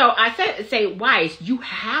 And so I say, wives, you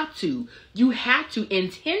have to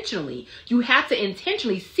intentionally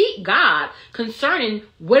seek God concerning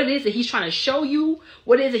what it is that he's trying to show you,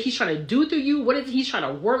 what it is that he's trying to do through you, what it is that he's trying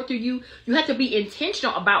to work through you. You have to be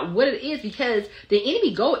intentional about what it is, because the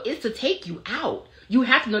enemy goal is to take you out. You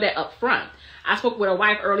have to know that up front. I spoke with a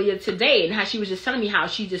wife earlier today, and how she was just telling me how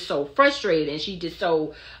she's just so frustrated, and she just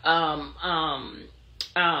so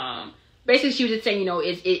basically, she was just saying,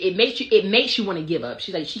 it makes you want to give up.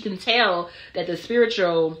 She's like, she can tell that the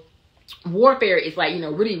spiritual warfare is like,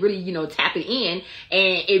 really, really, tapping in,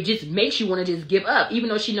 and it just makes you want to just give up, even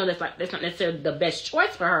though she knows that's not necessarily the best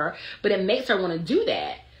choice for her, but it makes her want to do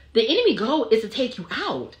that. The enemy goal is to take you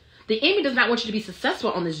out. The enemy does not want you to be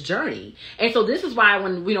successful on this journey. And so this is why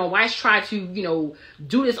when, wives try to,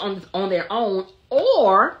 do this on their own,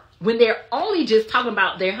 or when they're only just talking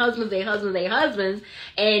about their husbands,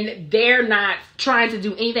 and they're not trying to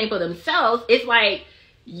do anything for themselves, it's like,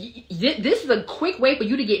 this is a quick way for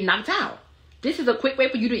you to get knocked out. This is a quick way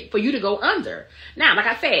for you to go under. Now, like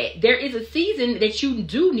I said, there is a season that you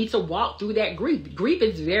do need to walk through that grief. Grief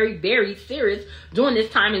is very, very serious during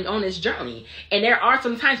this time and on this journey. And there are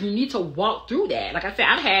some times you need to walk through that. Like I said,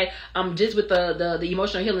 I've had, just with the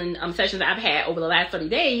emotional healing sessions that I've had over the last 30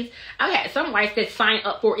 days, I've had some wives that sign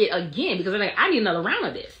up for it again, because they're like, I need another round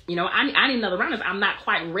of this. I need another round of this. I'm not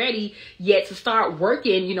quite ready yet to start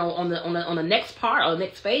working, on the next part or the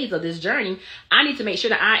next phase of this journey. I need to make sure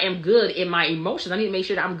that I am good in my emotions. I need to make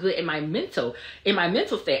sure that I'm good in my mental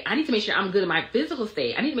state. I need to make sure I'm good in my physical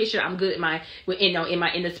state. I need to make sure I'm good in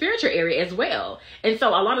the spiritual area as well. And so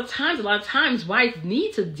a lot of times wives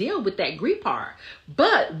need to deal with that grief part.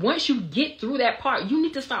 But once you get through that part, you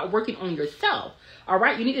need to start working on yourself. All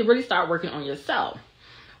right? You need to really start working on yourself.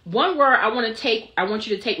 One word I want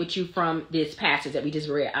you to take with you from this passage that we just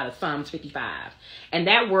read out of Psalms 55. And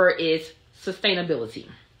that word is sustainability.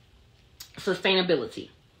 Sustainability.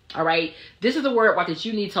 All right. This is a word that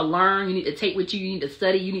you need to learn. You need to take with you. You need to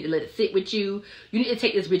study. You need to let it sit with you. You need to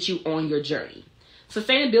take this with you on your journey.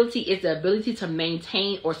 Sustainability is the ability to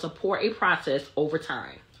maintain or support a process over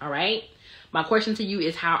time. All right. My question to you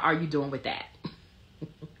is, how are you doing with that?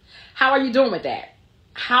 How are you doing with that?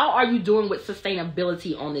 How are you doing with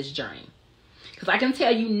sustainability on this journey? Because I can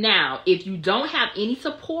tell you now, if you don't have any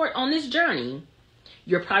support on this journey,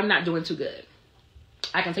 you're probably not doing too good.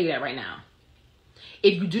 I can tell you that right now.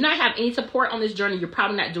 If you do not have any support on this journey, you're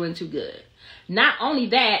probably not doing too good. Not only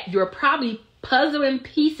that, you're probably puzzling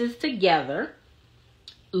pieces together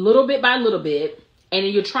little bit by little bit, and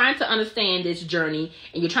then you're trying to understand this journey,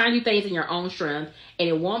 and you're trying to do things in your own strength, and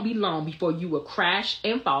it won't be long before you will crash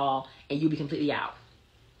and fall, and you'll be completely out.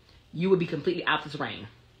 You will be completely out this rain.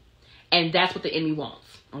 And that's what the enemy wants,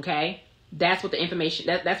 okay? That's what the information,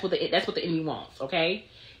 that's what the enemy wants, okay?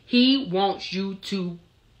 He wants you to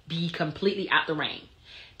be completely out the rain.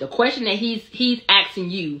 The question that he's asking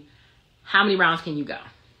you, how many rounds can you go?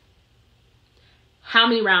 How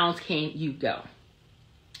many rounds can you go?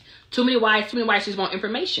 Too many wives just want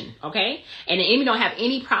information, okay? And the enemy don't have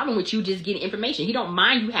any problem with you just getting information. He don't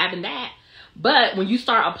mind you having that. But when you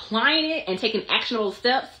start applying it and taking actionable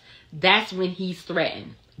steps, that's when he's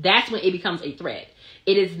threatened. That's when it becomes a threat.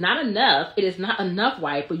 It is not enough. It is not enough,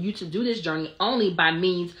 wife, for you to do this journey only by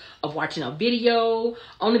means of watching a video,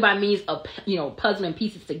 only by means of, puzzling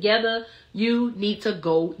pieces together. You need to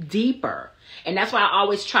go deeper. And that's why I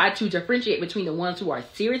always try to differentiate between the ones who are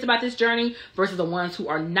serious about this journey versus the ones who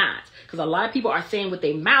are not. Because a lot of people are saying with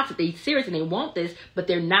their mouth that they're serious and they want this, but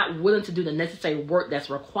they're not willing to do the necessary work that's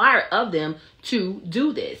required of them to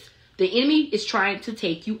do this. The enemy is trying to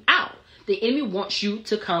take you out. The enemy wants you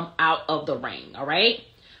to come out of the ring. All right?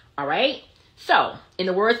 All right? So, in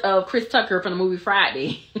the words of Chris Tucker from the movie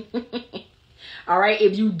Friday, all right,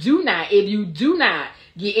 if you do not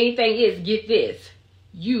get anything get this,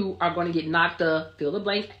 you are going to get knocked the fill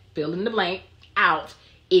in the blank out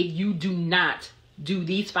if you do not do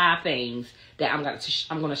these 5 things that I'm going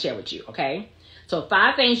to share with you, okay? So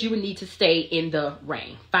 5 things you would need to stay in the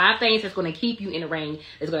ring. 5 things that's going to keep you in the ring,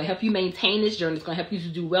 that's going to help you maintain this journey, that's going to help you to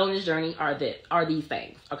do well in this journey are these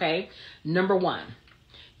things, okay? Number 1,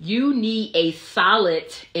 you need a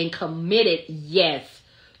solid and committed yes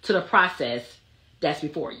to the process that's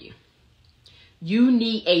before you. You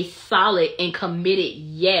need a solid and committed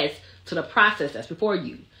yes to the process that's before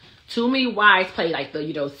you. Too many wives play like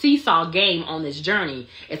the, seesaw game on this journey.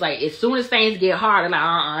 It's like, as soon as things get hard, they're like,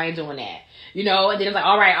 I ain't doing that. And then it's like,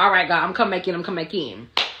 all right, God, I'm coming back in.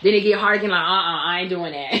 Then it get hard again, like, I ain't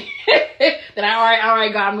doing that. Then all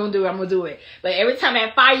right, God, I'm gonna do it. But every time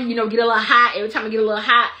that fire, get a little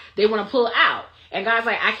hot, they want to pull out. And God's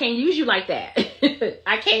like, I can't use you like that.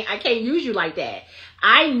 I can't use you like that.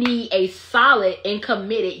 I need a solid and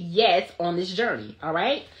committed yes on this journey. All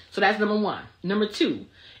right. So that's number 1. Number 2,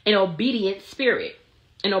 an obedient spirit.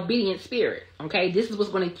 Okay. This is what's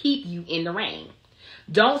going to keep you in the ring.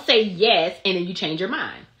 Don't say yes and then you change your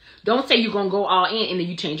mind. Don't say you're going to go all in and then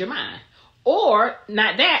you change your mind. Or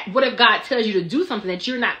not that. What if God tells you to do something that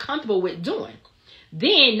you're not comfortable with doing?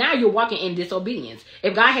 Then now you're walking in disobedience.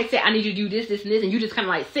 If God had said, I need you to do this, this, and this, and you just kind of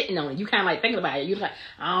like sitting on it, you kind of like thinking about it, you're like,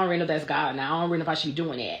 I don't really know if that's God now. I don't really know if I should be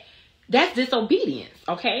doing that. That's disobedience,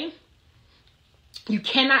 okay? You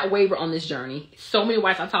cannot waver on this journey. So many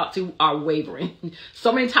wives I talk to are wavering.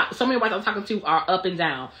 So many wives I'm talking to are up and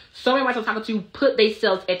down. So many wives I'm talking to put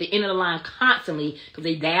themselves at the end of the line constantly because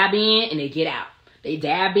they dab in and they get out. They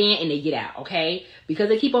dab in and they get out, okay? Because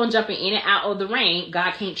they keep on jumping in and out of the ring,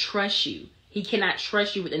 God can't trust you. He cannot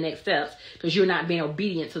trust you with the next steps because you're not being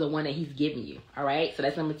obedient to the one that he's giving you. All right. So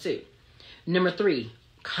that's number 2. Number 3,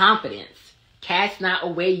 confidence. Cast not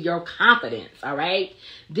away your confidence. All right.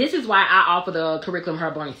 This is why I offer the curriculum Her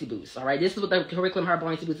Abundance Boost. All right. This is what the curriculum Her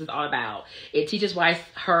Abundance Boost is all about. It teaches wives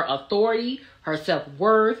her authority, her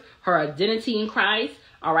self-worth, her identity in Christ.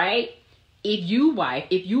 All right. If you wife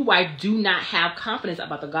do not have confidence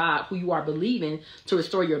about the God who you are believing to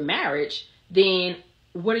restore your marriage, then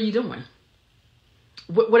what are you doing?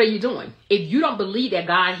 What are you doing? If you don't believe that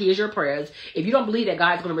God hears your prayers, if you don't believe that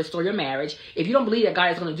God is going to restore your marriage, if you don't believe that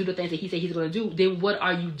God is going to do the things that he said he's going to do, then what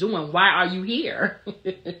are you doing? Why are you here?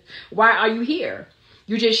 Why are you here?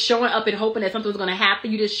 You're just showing up and hoping that something's going to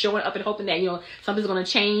happen. You're just showing up and hoping that, something's going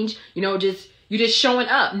to change. You're just showing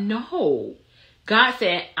up. No. God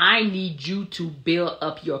said, I need you to build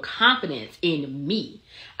up your confidence in me.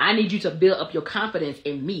 I need you to build up your confidence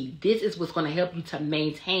in me. This is what's going to help you to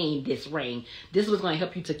maintain this ring. This is what's going to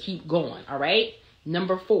help you to keep going. All right.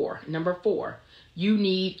 Number 4, you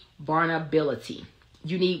need vulnerability.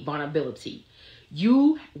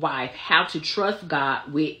 You, wife, have to trust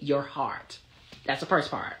God with your heart. That's the first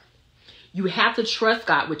part. You have to trust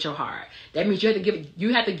God with your heart. That means you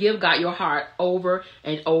have to give God your heart over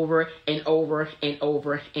and over and over and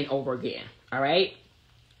over and over again. All right.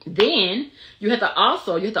 Then you have to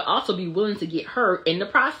also be willing to get hurt in the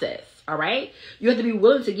process. All right. You have to be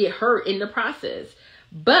willing to get hurt in the process.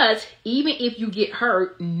 But even if you get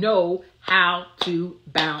hurt, know how to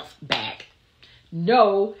bounce back.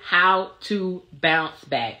 Know how to bounce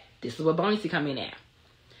back. This is where bonuses come in at.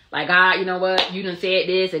 Like, God, you know what? You done said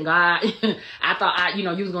this, and God, I thought you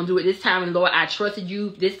was going to do it this time, and Lord, I trusted you.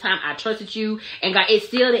 This time, I trusted you. And God, it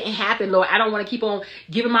still didn't happen, Lord. I don't want to keep on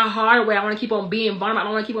giving my heart away. I want to keep on being vulnerable. I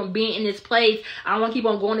don't want to keep on being in this place. I don't want to keep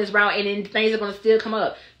on going this route, and then things are going to still come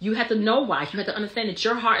up. You have to know why. You have to understand that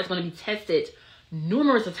your heart is going to be tested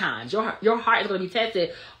numerous of times. Your heart is going to be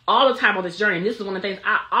tested all the time on this journey. And this is one of the things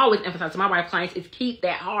I always emphasize to my wife clients is keep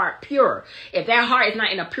that heart pure. If that heart is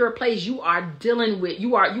not in a pure place, you are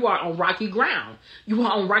on rocky ground. You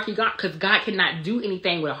are on rocky ground because God cannot do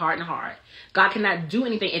anything with a heart and heart. God cannot do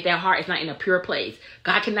anything if that heart is not in a pure place.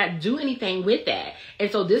 God cannot do anything with that.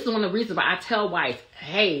 And so this is one of the reasons why I tell wives,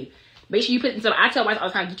 hey, make sure you put some. I tell wives all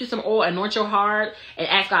the time, get you some oil, anoint your heart, and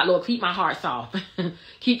ask God, Lord, keep my heart soft.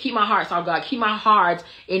 keep my heart soft, God. Keep my heart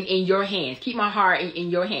in your hands. Keep my heart in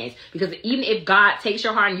your hands. Because even if God takes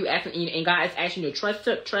your heart and you ask, and God is asking you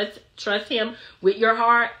to trust him with your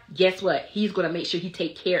heart, guess what? He's going to make sure he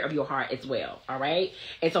take care of your heart as well. All right.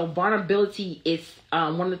 And so vulnerability is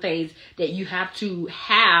one of the things that you have to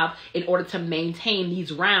have in order to maintain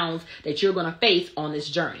these rounds that you're going to face on this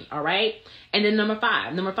journey. All right. And then number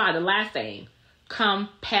five, the last thing,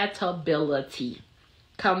 compatibility.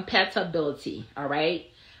 Compatibility. All right.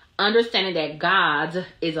 Understanding that God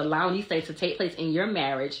is allowing these things to take place in your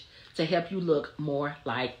marriage to help you look more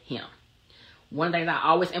like him. One of the things I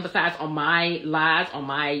always emphasize on my lives, on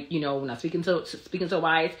my, when I'm speaking to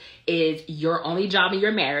wives, is your only job in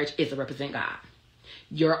your marriage is to represent God.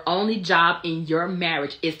 Your only job in your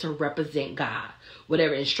marriage is to represent God.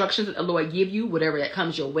 Whatever instructions that the Lord give you, whatever that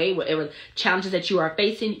comes your way, whatever challenges that you are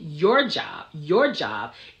facing, your job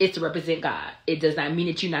is to represent God. It does not mean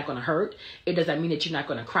that you're not going to hurt. It does not mean that you're not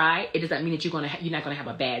going to cry. It does not mean that you're not going to have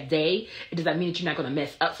a bad day. It does not mean that you're not going to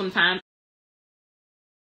mess up sometimes.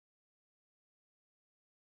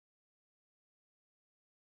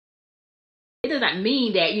 It does not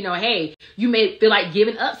mean that, hey, you may feel like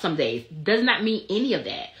giving up some days. Does not mean any of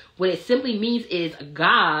that. What it simply means is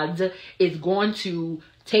God is going to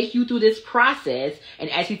take you through this process.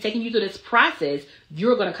 And as he's taking you through this process,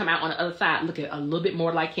 you're going to come out on the other side looking a little bit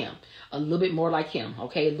more like him. A little bit more like him.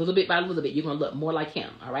 Okay. A little bit by a little bit. You're going to look more like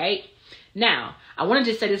him. All right. Now, I want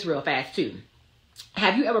to just say this real fast too.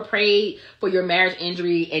 Have you ever prayed for your marriage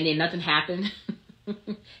injury and then nothing happened?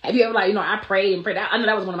 Have you ever I prayed and prayed. I know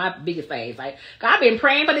that was one of my biggest things. Like, God, I've been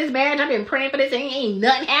praying for this marriage. I've been praying for this. Ain't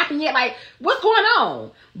nothing happened yet. Like, what's going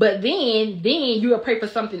on? But then you will pray for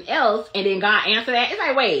something else and then God answer that. It's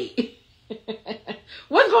like, wait,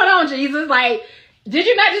 what's going on, Jesus? Like, did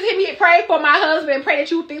you not just hear me pray for my husband and pray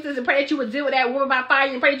that you fix this and pray that you would deal with that woman by fire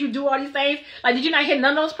and pray that you do all these things? Like, did you not hear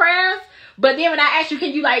none of those prayers? But then when I asked you,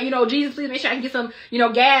 can you Jesus, please make sure I can get some,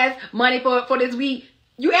 gas money for this week?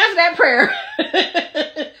 You answer that prayer.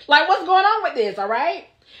 Like, what's going on with this? All right.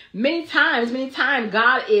 Many times,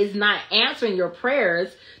 God is not answering your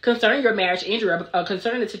prayers concerning your marriage injury or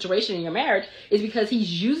concerning the situation in your marriage is because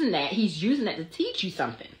he's using that. He's using that to teach you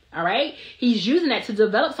something. All right. He's using that to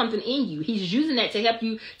develop something in you. He's using that to help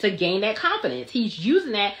you to gain that confidence. He's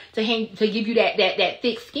using that to give you that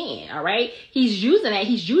thick skin. All right. He's using that.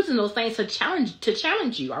 He's using those things to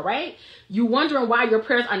challenge you. All right. You wondering why your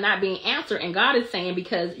prayers are not being answered. And God is saying,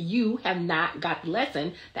 because you have not got the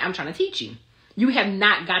lesson that I'm trying to teach you. You have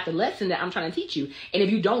not got the lesson that I'm trying to teach you. And if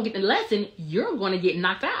you don't get the lesson, you're going to get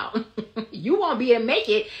knocked out. You won't be able to make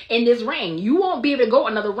it in this ring. You won't be able to go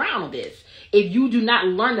another round of this if you do not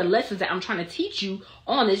learn the lessons that I'm trying to teach you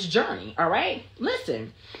on this journey. All right.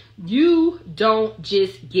 Listen, you don't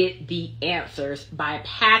just get the answers by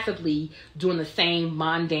passively doing the same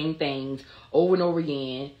mundane things over and over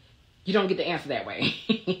again. You don't get the answer that way.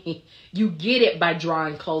 You get it by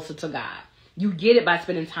drawing closer to God. You get it by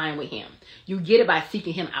spending time with him. You get it by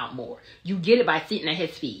seeking him out more. You get it by sitting at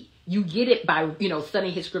his feet. You get it by,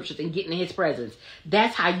 studying his scriptures and getting in his presence.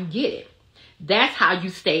 That's how you get it. That's how you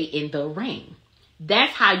stay in the ring.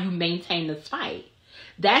 That's how you maintain this fight.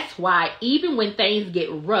 That's why even when things get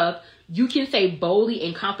rough, you can say boldly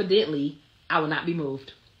and confidently, I will not be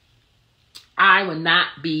moved. I will not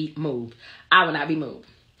be moved. I will not be moved.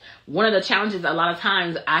 One of the challenges a lot of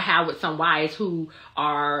times I have with some wives who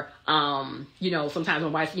are, sometimes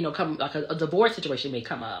when wives, come, like a divorce situation may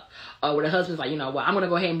come up, or where the husband's like, well, I'm going to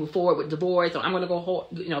go ahead and move forward with divorce, or I'm going to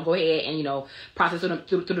go ahead and, process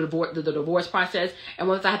through the divorce process. And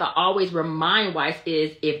what I have to always remind wives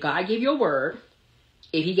is, if God gave you a word,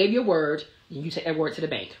 if he gave you a word, you take that word to the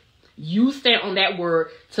bank. You stand on that word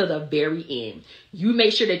to the very end. You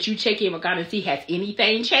make sure that you check in with God and see, has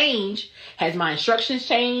anything changed? Has my instructions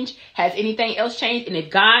changed? Has anything else changed? And if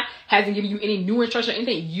God hasn't given you any new instruction or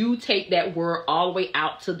anything, you take that word all the way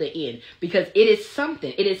out to the end, because it is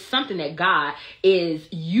something that God is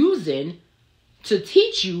using to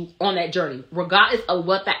teach you on that journey, regardless of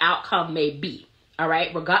what the outcome may be. All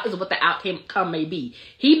right. Regardless of what the outcome may be,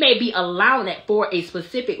 he may be allowing it for a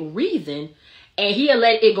specific reason. And he'll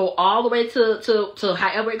let it go all the way to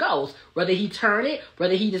however it goes. Whether he turn it,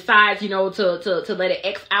 whether he decides, to let it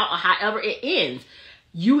X out, or however it ends.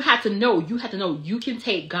 You have to know you can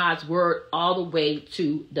take God's word all the way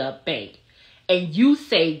to the bank. And you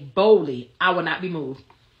say boldly, I will not be moved.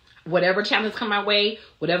 Whatever challenges come my way,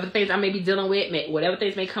 whatever things I may be dealing with, whatever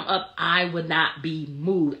things may come up, I would not be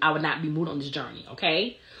moved. I would not be moved on this journey.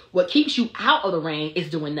 Okay. What keeps you out of the rain is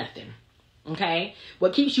doing nothing. Okay.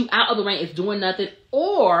 What keeps you out of the rain is doing nothing,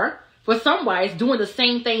 or for some wives, doing the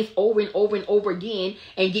same things over and over and over again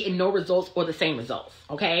and getting no results or the same results.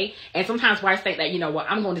 Okay. And sometimes wives think that,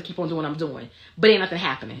 I'm going to keep on doing what I'm doing, but ain't nothing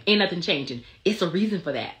happening. Ain't nothing changing. It's a reason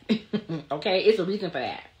for that. Okay. It's a reason for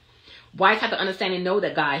that. Wives have to understand and know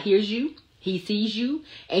that God hears you. He sees you,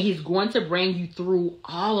 and he's going to bring you through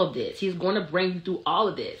all of this. He's going to bring you through all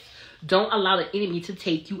of this. Don't allow the enemy to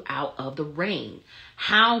take you out of the ring.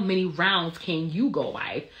 How many rounds can you go,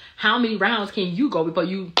 wife? How many rounds can you go before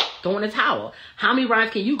you throw in the towel? How many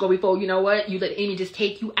rounds can you go before, you know what, you let the enemy just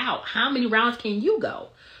take you out? How many rounds can you go?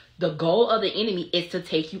 The goal of the enemy is to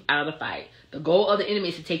take you out of the fight. The goal of the enemy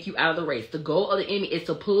is to take you out of the race. The goal of the enemy is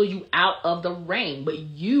to pull you out of the ring. But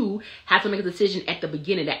you have to make a decision at the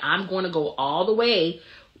beginning that I'm going to go all the way,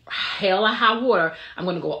 hell or high water. I'm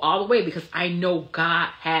going to go all the way because I know God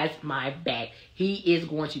has my back. He is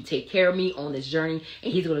going to take care of me on this journey,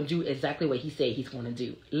 and he's going to do exactly what he said he's going to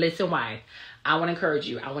do. Listen, wife, I want to encourage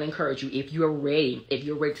you. If you're ready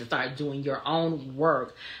to start doing your own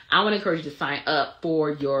work, I want to encourage you to sign up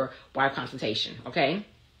for your wife consultation, okay?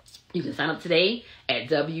 You can sign up today at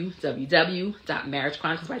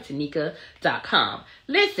www.marriagechroniclesbytanika.com.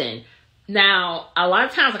 Listen, now, a lot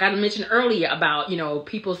of times, like I mentioned earlier about,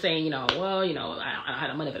 people saying, well, I don't have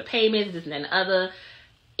the money for the payments, this and that and the other.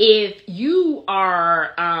 If you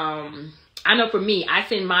are, I know for me, I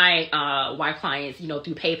send my wife clients,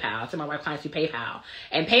 through PayPal. I send my wife clients through PayPal.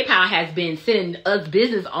 And PayPal has been sending us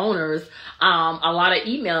business owners a lot of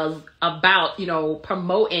emails about,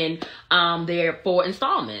 promoting their 4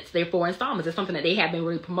 installments. Their 4 installments is something that they have been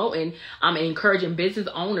really promoting and encouraging business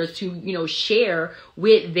owners to, share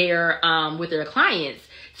with their clients.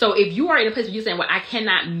 So if you are in a place where you're saying, well, I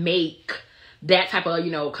cannot make that type of,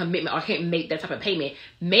 commitment, or can't make that type of payment,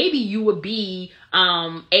 maybe you would be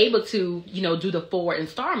able to, do the 4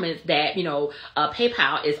 installments that,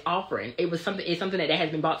 PayPal is offering. It's something that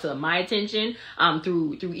has been brought to my attention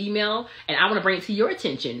through email, and I want to bring it to your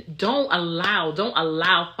attention. Don't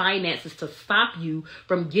allow finances to stop you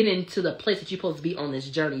from getting to the place that you're supposed to be on this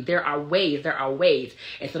journey. There are ways.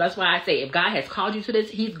 And so that's why I say, if God has called you to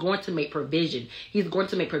this, he's going to make provision.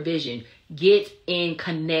 Get in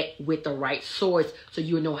connect with the right source so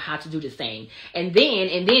you know how to do this thing. And then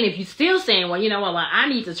if you're still saying, well, I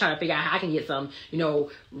need to try to figure out how I can get some,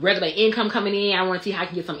 regular income coming in. I want to see how I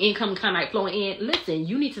can get some income kind of like flowing in. Listen,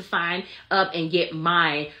 you need to sign up and get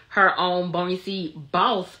her own Bonnie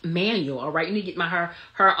Boss Manual. All right. You need to get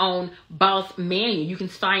her own Boss Manual. You can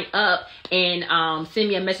sign up and send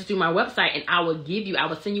me a message through my website, and I will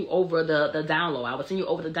send you over the download. I will send you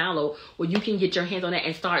over the download where you can get your hands on that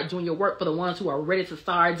and start doing your work for the ones who are ready to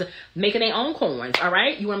start making their own coins. All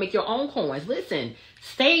right. You want to make your own coins. Listen,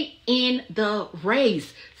 stay in the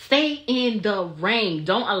race. Stay in the ring.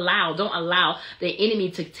 Don't allow the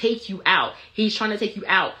enemy to take you out. He's trying to take you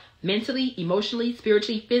out mentally, emotionally,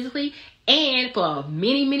 spiritually, physically, and for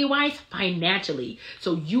many, many wives, financially.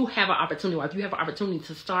 So you have an opportunity, wife. You have an opportunity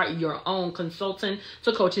to start your own consulting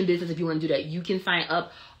to coaching business. If you want to do that, you can sign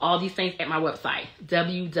up all these things at my website,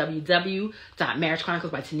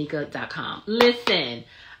 www.marriagechroniclesbytanika.com. Listen,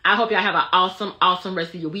 I hope y'all have an awesome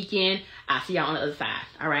rest of your weekend. I'll see y'all on the other side.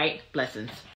 All right. Blessings.